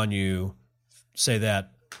 shame on you. Say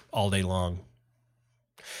that all day long.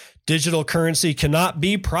 Digital currency cannot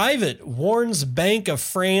be private, warns Bank of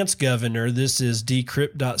France governor. This is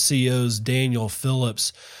Decrypt.co's Daniel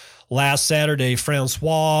Phillips. Last Saturday,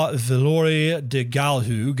 Francois Villeroy de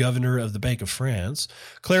Galhou, governor of the Bank of France,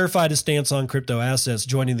 clarified his stance on crypto assets,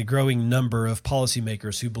 joining the growing number of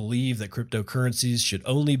policymakers who believe that cryptocurrencies should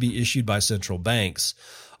only be issued by central banks.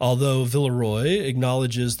 Although Villeroy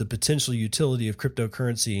acknowledges the potential utility of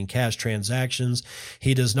cryptocurrency in cash transactions,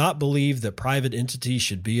 he does not believe that private entities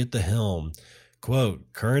should be at the helm.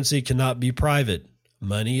 Quote, "Currency cannot be private.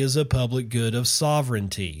 Money is a public good of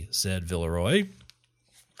sovereignty," said Villeroy.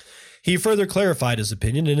 He further clarified his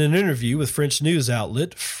opinion in an interview with French news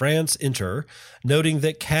outlet France Inter, noting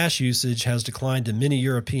that cash usage has declined in many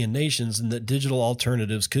European nations and that digital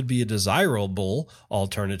alternatives could be a desirable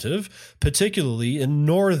alternative, particularly in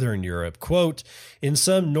Northern Europe. Quote, "In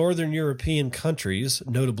some Northern European countries,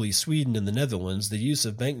 notably Sweden and the Netherlands, the use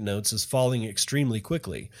of banknotes is falling extremely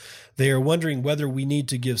quickly. They are wondering whether we need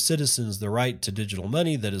to give citizens the right to digital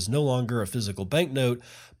money that is no longer a physical banknote,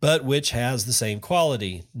 but which has the same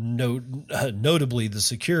quality, notably the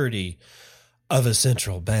security of a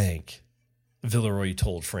central bank," Villeroy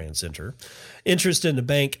told France Inter. Interest in the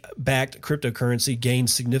bank-backed cryptocurrency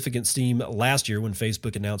gained significant steam last year when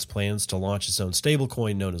Facebook announced plans to launch its own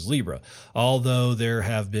stablecoin known as Libra. Although there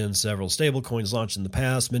have been several stablecoins launched in the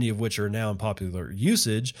past, many of which are now in popular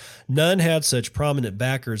usage, none had such prominent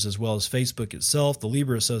backers as well as Facebook itself. The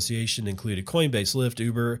Libra Association included Coinbase, Lyft,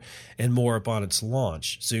 Uber, and more upon its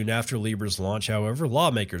launch. Soon after Libra's launch, however,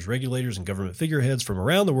 lawmakers, regulators, and government figureheads from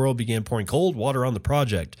around the world began pouring cold water on the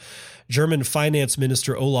project. German Finance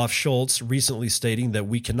Minister Olaf Scholz recently stating that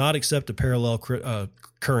we cannot accept a parallel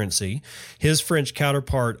currency. His French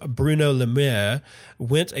counterpart, Bruno Le Maire,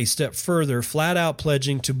 went a step further, flat out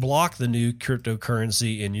pledging to block the new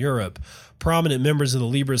cryptocurrency in Europe. Prominent members of the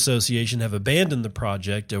Libra Association have abandoned the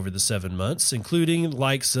project over the 7 months, including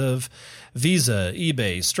likes of Visa,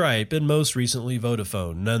 eBay, Stripe, and most recently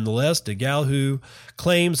Vodafone. Nonetheless, de Galhou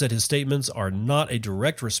claims that his statements are not a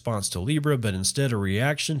direct response to Libra, but instead a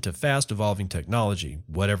reaction to fast-evolving technology.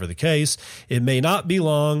 Whatever the case, it may not be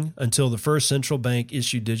long until the first central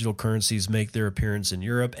bank-issued digital currencies make their appearance in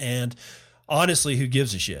Europe, and honestly, who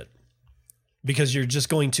gives a shit? Because you're just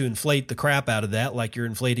going to inflate the crap out of that like you're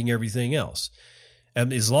inflating everything else.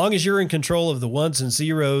 And as long as you're in control of the ones and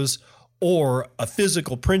zeros or a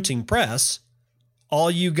physical printing press,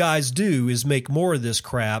 all you guys do is make more of this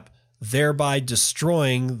crap, thereby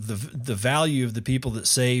destroying the value of the people that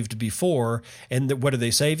saved before. And what are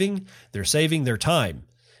they saving? They're saving their time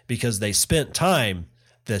because they spent time,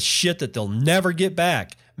 the shit that they'll never get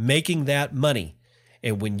back, making that money.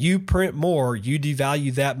 And when you print more, you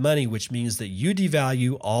devalue that money, which means that you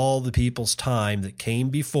devalue all the people's time that came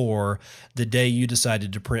before the day you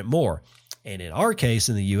decided to print more. And in our case,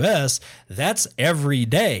 in the U.S., that's every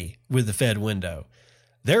day with the Fed window.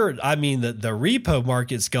 The repo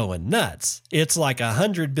market's going nuts. It's like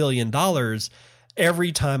 $100 billion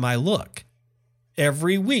every time I look.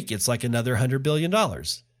 Every week, it's like another $100 billion.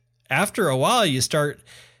 After a while, you start...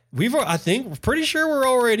 we're pretty sure we're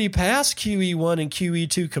already past QE1 and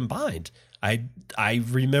QE2 combined. I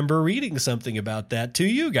remember reading something about that to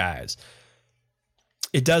you guys.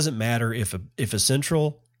 it doesn't matter if a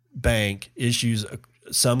central bank issues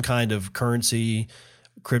some kind of currency,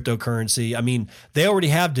 cryptocurrency. I mean, they already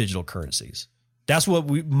have digital currencies. That's what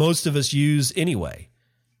most of us use anyway.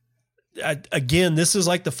 Again, this is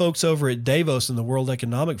like the folks over at Davos and the World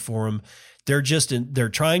Economic Forum. They're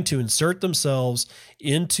trying to insert themselves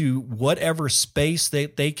into whatever space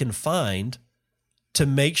they can find to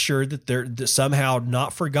make sure that they're somehow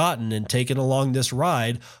not forgotten and taken along this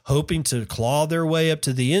ride, hoping to claw their way up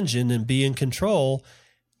to the engine and be in control.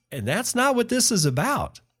 And that's not what this is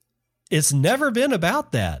about. It's never been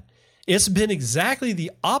about that. It's been exactly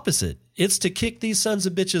the opposite. It's to kick these sons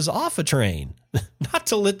of bitches off a train, not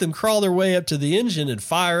to let them crawl their way up to the engine and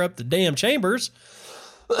fire up the damn chambers.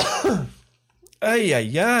 Ay,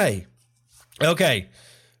 ay, ay. Okay.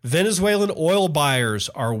 Venezuelan oil buyers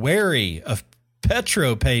are wary of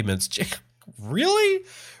petro payments. Really?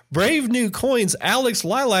 Brave New Coins' Alex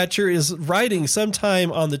Lilatcher is writing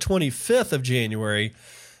sometime on the 25th of January.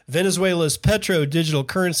 Venezuela's petro digital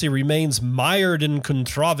currency remains mired in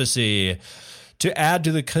controversy. To add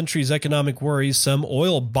to the country's economic worries, some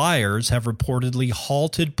oil buyers have reportedly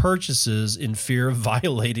halted purchases in fear of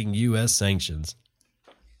violating U.S. sanctions.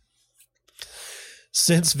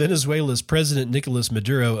 Since Venezuela's President Nicolas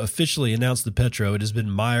Maduro officially announced the petro, it has been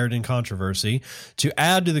mired in controversy. To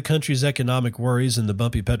add to the country's economic worries and the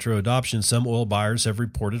bumpy petro adoption, some oil buyers have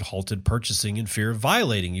reported halted purchasing in fear of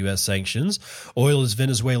violating U.S. sanctions. Oil is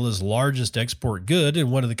Venezuela's largest export good and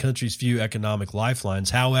one of the country's few economic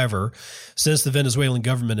lifelines. However, since the Venezuelan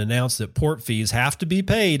government announced that port fees have to be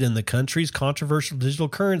paid in the country's controversial digital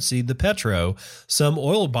currency, the petro, some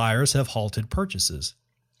oil buyers have halted purchases.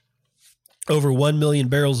 Over 1 million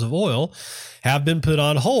barrels of oil have been put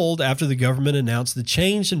on hold after the government announced the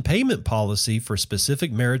change in payment policy for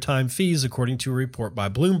specific maritime fees, according to a report by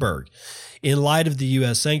Bloomberg. In light of the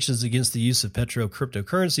U.S. sanctions against the use of petro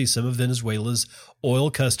cryptocurrency, some of Venezuela's oil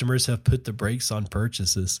customers have put the brakes on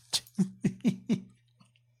purchases.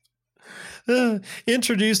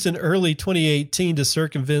 Introduced in early 2018 to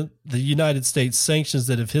circumvent the United States sanctions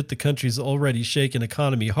that have hit the country's already shaken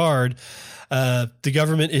economy hard, the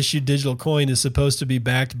government-issued digital coin is supposed to be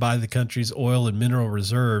backed by the country's oil and mineral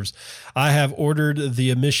reserves. I have ordered the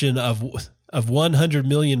emission of 100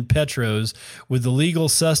 million petros with the legal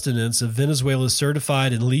sustenance of Venezuela's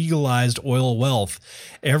certified and legalized oil wealth.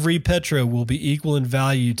 Every petro will be equal in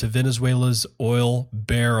value to Venezuela's oil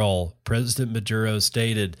barrel, President Maduro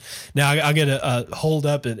stated. Now, I'm going to hold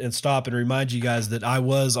up and stop and remind you guys that I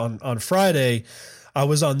was on Friday, I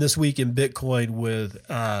was on This Week in Bitcoin with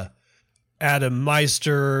Adam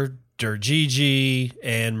Meister, Gigi,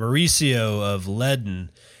 and Mauricio of Leaden.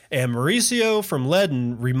 And Mauricio from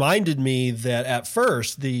Leaden reminded me that at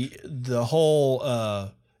first the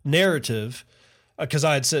whole narrative, because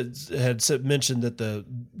I had mentioned that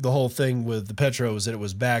the whole thing with the petro was that it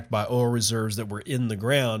was backed by oil reserves that were in the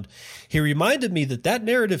ground. He reminded me that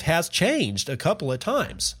narrative has changed a couple of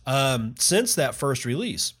times since that first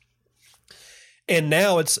release. And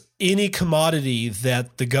now it's any commodity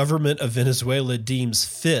that the government of Venezuela deems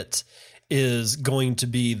fit is going to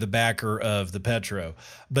be the backer of the petro.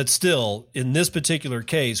 But still, in this particular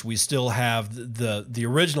case, we still have the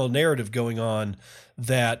original narrative going on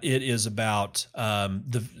that it is about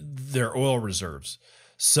their oil reserves.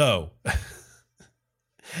 So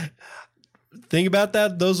think about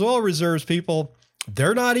that. Those oil reserves, people,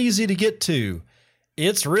 they're not easy to get to.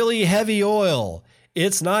 It's really heavy oil.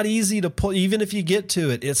 It's not easy to pull. Even if you get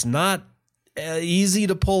to it, it's not easy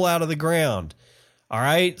to pull out of the ground. All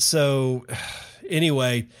right. So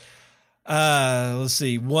anyway, let's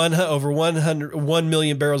see. Over 1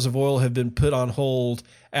 million barrels of oil have been put on hold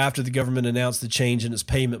after the government announced the change in its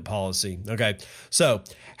payment policy. Okay. So,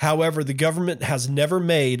 however, the government has never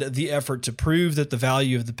made the effort to prove that the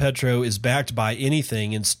value of the petro is backed by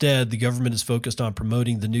anything. Instead, the government is focused on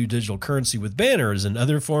promoting the new digital currency with banners and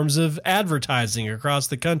other forms of advertising across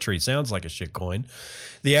the country. Sounds like a shitcoin.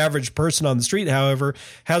 The average person on the street, however,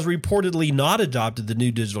 has reportedly not adopted the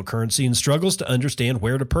new digital currency and struggles to understand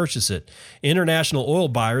where to purchase it. International oil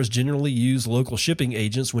buyers generally use local shipping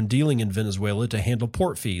agents when dealing in Venezuela to handle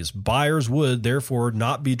port fees. Buyers would, therefore,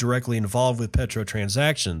 not be directly involved with petro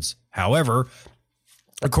transactions. However,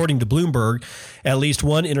 according to Bloomberg, at least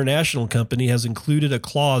one international company has included a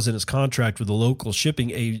clause in its contract with a local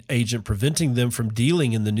shipping agent preventing them from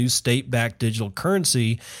dealing in the new state-backed digital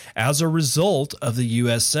currency as a result of the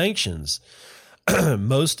U.S. sanctions.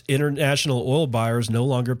 Most international oil buyers no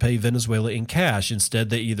longer pay Venezuela in cash. Instead,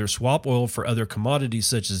 they either swap oil for other commodities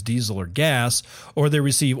such as diesel or gas, or they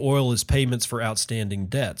receive oil as payments for outstanding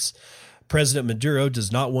debts. President Maduro does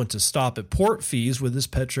not want to stop at port fees with his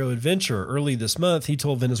petro adventure. Early this month, he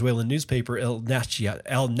told Venezuelan newspaper El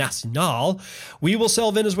Nacional, "We will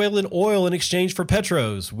sell Venezuelan oil in exchange for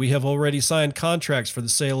petros. We have already signed contracts for the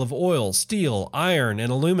sale of oil, steel, iron,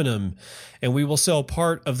 and aluminum, and we will sell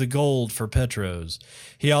part of the gold for petros."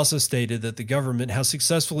 He also stated that the government has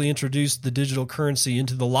successfully introduced the digital currency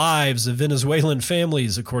into the lives of Venezuelan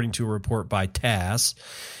families, according to a report by TASS.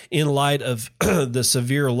 In light of the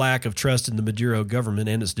severe lack of trust in the Maduro government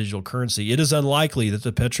and its digital currency, it is unlikely that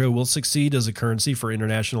the petro will succeed as a currency for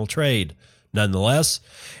international trade. Nonetheless,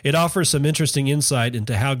 it offers some interesting insight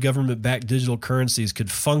into how government-backed digital currencies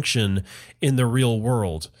could function in the real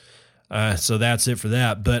world. So that's it for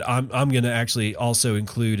that. But I'm going to actually also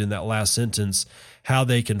include in that last sentence how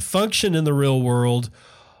they can function in the real world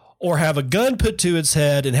or have a gun put to its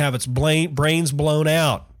head and have its brains blown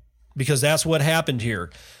out, because that's what happened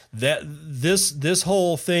here. That this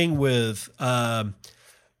whole thing with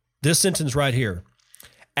this sentence right here,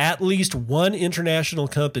 at least one international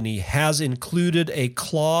company has included a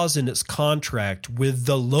clause in its contract with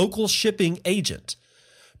the local shipping agent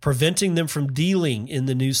preventing them from dealing in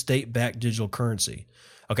the new state-backed digital currency.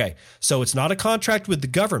 Okay, so it's not a contract with the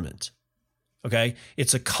government. Okay,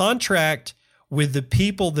 it's a contract with the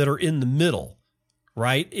people that are in the middle,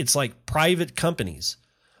 right? It's like private companies.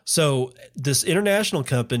 So this international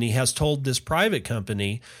company has told this private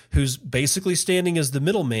company, who's basically standing as the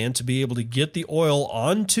middleman to be able to get the oil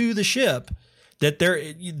onto the ship, that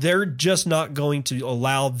they're just not going to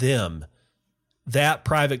allow them, that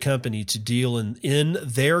private company, to deal in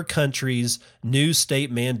their country's new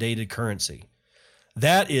state mandated currency.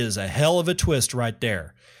 That is a hell of a twist right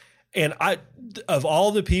there. And of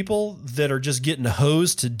all the people that are just getting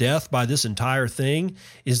hosed to death by this entire thing,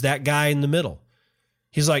 is that guy in the middle.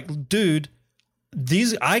 He's like, dude,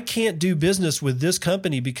 I can't do business with this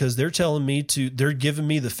company because they're giving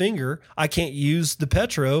me the finger. I can't use the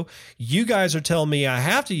petro. You guys are telling me I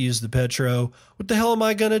have to use the petro. What the hell am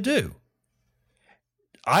I going to do?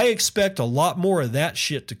 I expect a lot more of that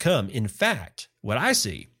shit to come. In fact, what I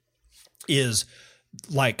see is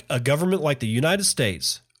like a government like the United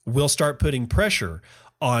States will start putting pressure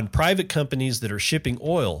on private companies that are shipping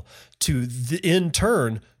oil to in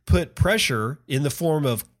turn put pressure in the form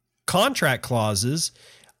of contract clauses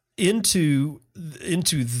into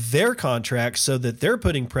their contracts, so that they're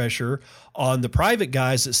putting pressure on the private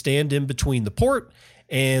guys that stand in between the port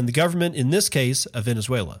and the government, in this case, of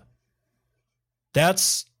Venezuela.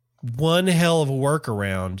 That's one hell of a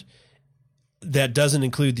workaround that doesn't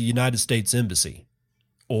include the United States Embassy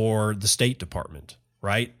or the State Department,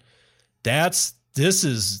 right? This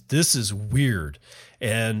is weird.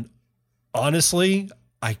 And honestly,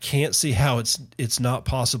 I can't see how it's not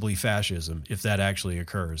possibly fascism if that actually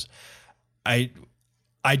occurs. I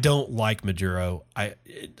don't like Maduro. I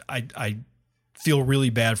feel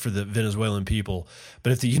really bad for the Venezuelan people,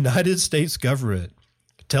 but if the United States government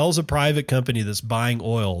tells a private company that's buying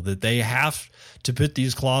oil that they have to put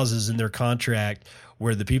these clauses in their contract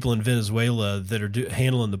where the people in Venezuela that are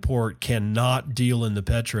handling the port cannot deal in the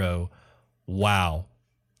petro, wow,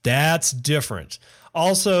 that's different.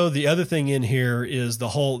 Also, the other thing in here is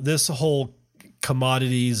this whole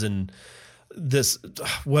commodities and this,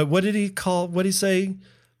 what did he say?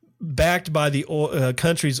 Backed by the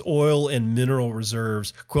country's oil and mineral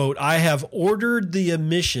reserves. Quote, "I have ordered the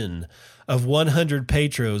emission of 100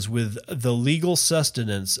 petros with the legal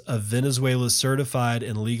sustenance of Venezuela's certified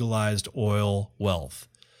and legalized oil wealth."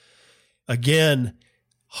 Again,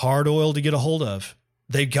 hard oil to get a hold of.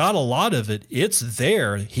 They got a lot of it. It's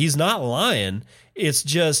there. He's not lying. It's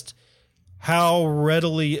just how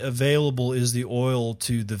readily available is the oil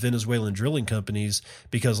to the Venezuelan drilling companies?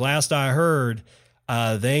 Because last I heard,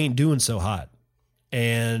 they ain't doing so hot.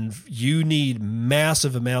 And you need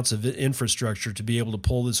massive amounts of infrastructure to be able to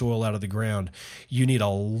pull this oil out of the ground. You need a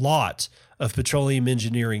lot of petroleum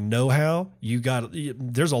engineering know-how.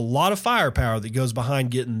 There's a lot of firepower that goes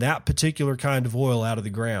behind getting that particular kind of oil out of the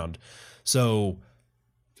ground. So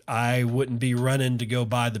I wouldn't be running to go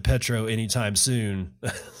buy the petro anytime soon.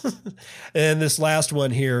 And this last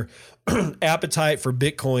one here, appetite for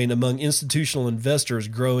Bitcoin among institutional investors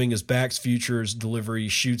growing as BAX futures delivery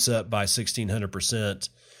shoots up by 1,600%.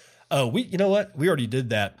 Oh, you know what? We already did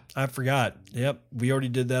that. I forgot. Yep, we already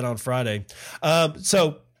did that on Friday.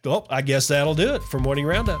 I guess that'll do it for Morning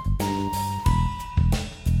Roundup.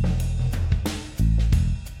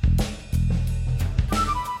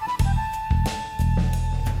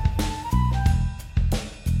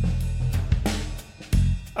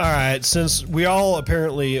 All right, since we all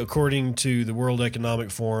apparently, according to the World Economic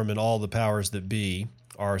Forum and all the powers that be,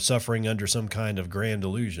 are suffering under some kind of grand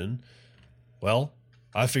illusion, well,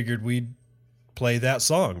 I figured we'd play that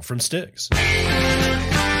song from Styx.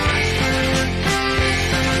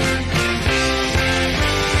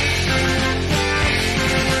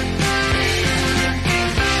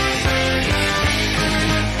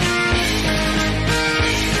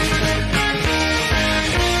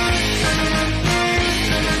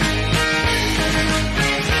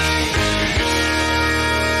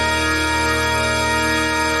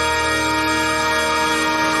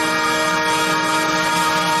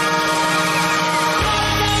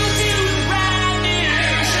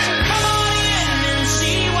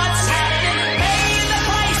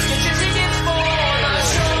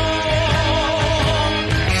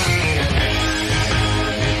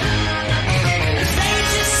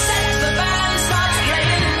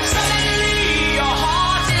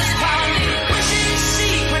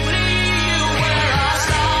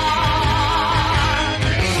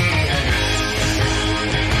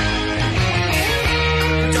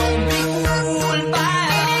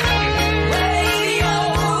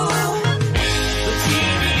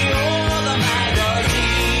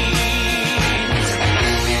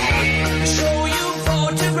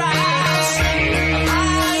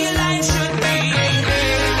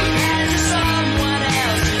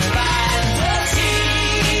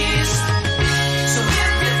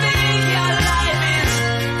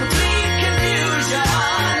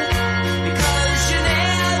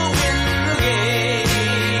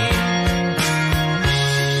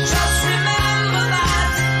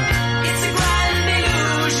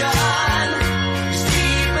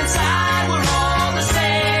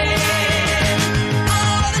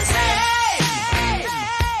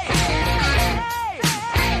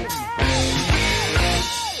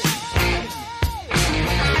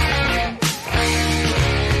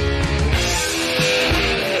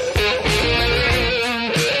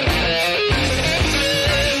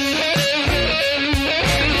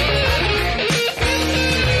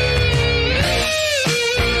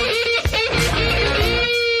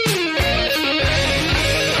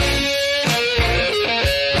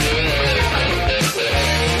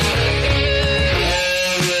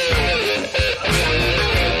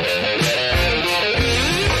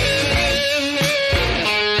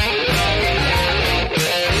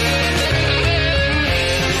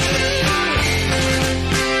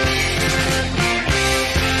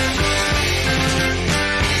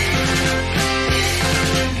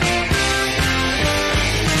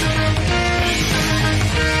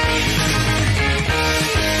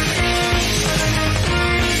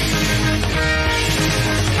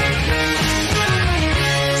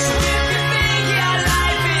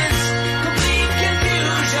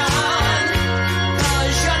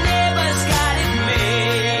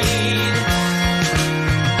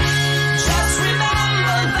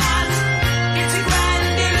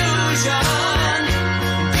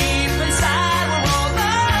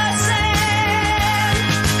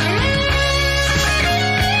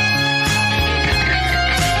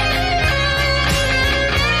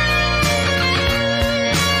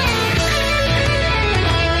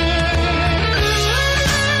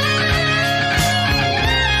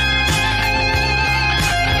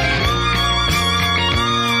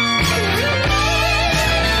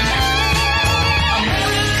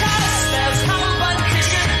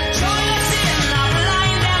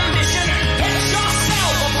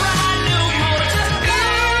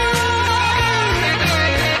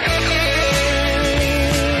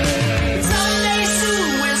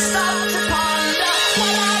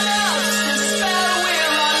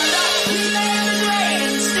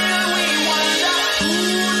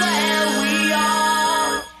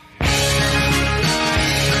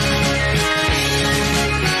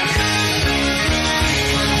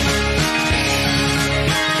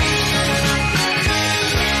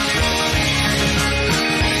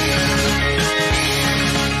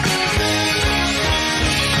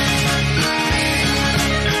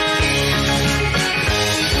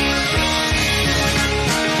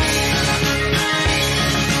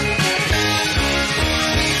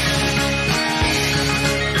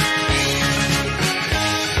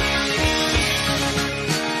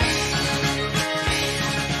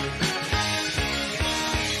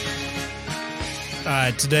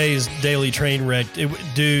 Today's Daily Train Wreck,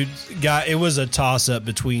 it was a toss-up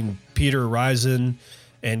between Peter Risen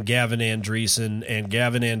and Gavin Andresen, and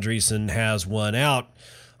Gavin Andresen has one out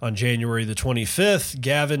on January the 25th.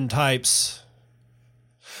 Gavin types,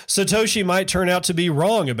 Satoshi might turn out to be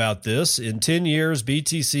wrong about this. In 10 years,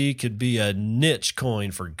 BTC could be a niche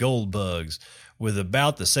coin for gold bugs with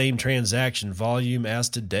about the same transaction volume as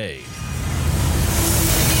today.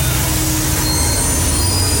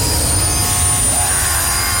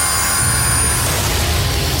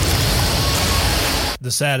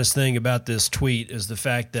 the saddest thing about this tweet is the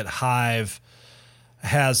fact that Hive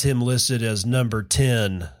has him listed as number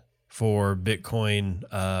 10 for Bitcoin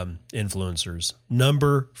influencers.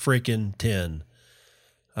 Number freaking 10.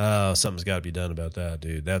 Something's got to be done about that,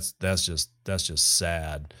 dude. That's just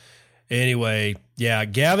sad. Anyway, yeah,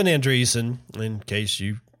 Gavin Andreessen, in case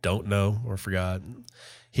you don't know or forgot,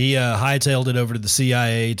 he hightailed it over to the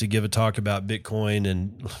CIA to give a talk about Bitcoin.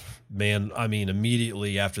 And man, I mean,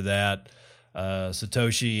 immediately after that,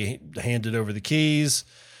 Satoshi handed over the keys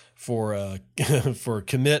for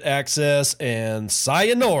commit access and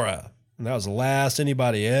sayonara. And that was the last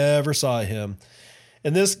anybody ever saw him.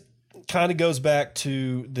 And this kind of goes back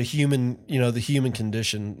to the human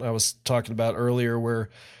condition I was talking about earlier, where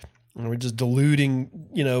we're just deluding,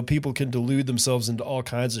 people can delude themselves into all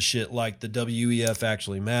kinds of shit, like the WEF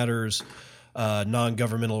actually matters.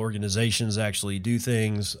 Non-governmental organizations actually do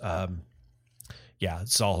things. Yeah,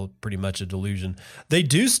 it's all pretty much a delusion. They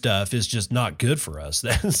do stuff, it's just not good for us.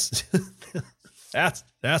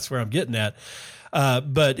 That's where I'm getting at.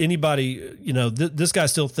 But anybody, this guy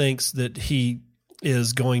still thinks that he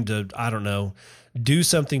is going to, I don't know, do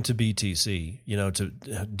something to BTC,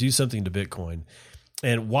 to do something to Bitcoin.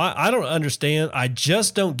 And why, I don't understand. I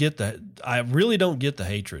just don't get that. I really don't get the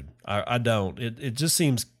hatred. I don't. It just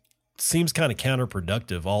seems kind of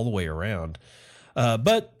counterproductive all the way around.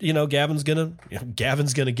 But Gavin's gonna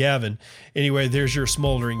Gavin. Anyway, there's your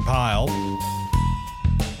smoldering pile.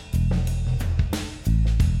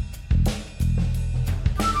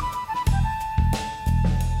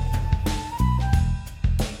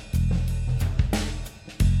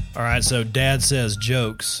 All right, so Dad says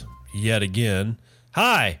jokes yet again.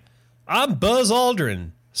 Hi, I'm Buzz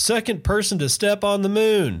Aldrin, second person to step on the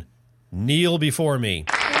moon. Kneel before me.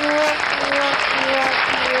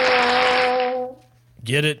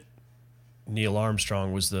 Get it? Neil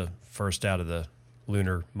Armstrong was the first out of the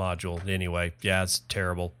lunar module. Anyway, yeah, it's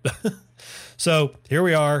terrible. So here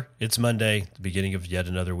we are. It's Monday, the beginning of yet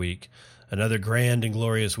another week. Another grand and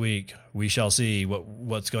glorious week. We shall see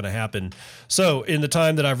what's going to happen. So in the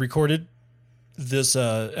time that I've recorded this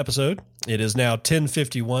episode, it is now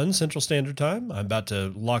 10:51 Central Standard Time. I'm about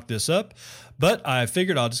to lock this up, but I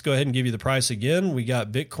figured I'll just go ahead and give you the price again. We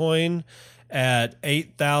got Bitcoin at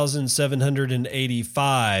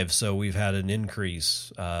 8,785. So we've had an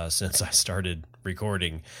increase since I started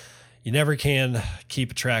recording. You never can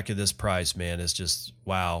keep track of this price, man. It's just,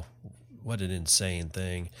 wow, what an insane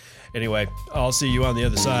thing. Anyway, I'll see you on the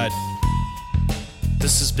other side.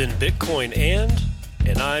 This has been Bitcoin and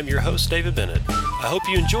I'm your host, David Bennett. I hope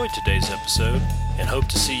you enjoyed today's episode and hope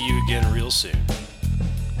to see you again real soon.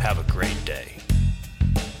 Have a great day.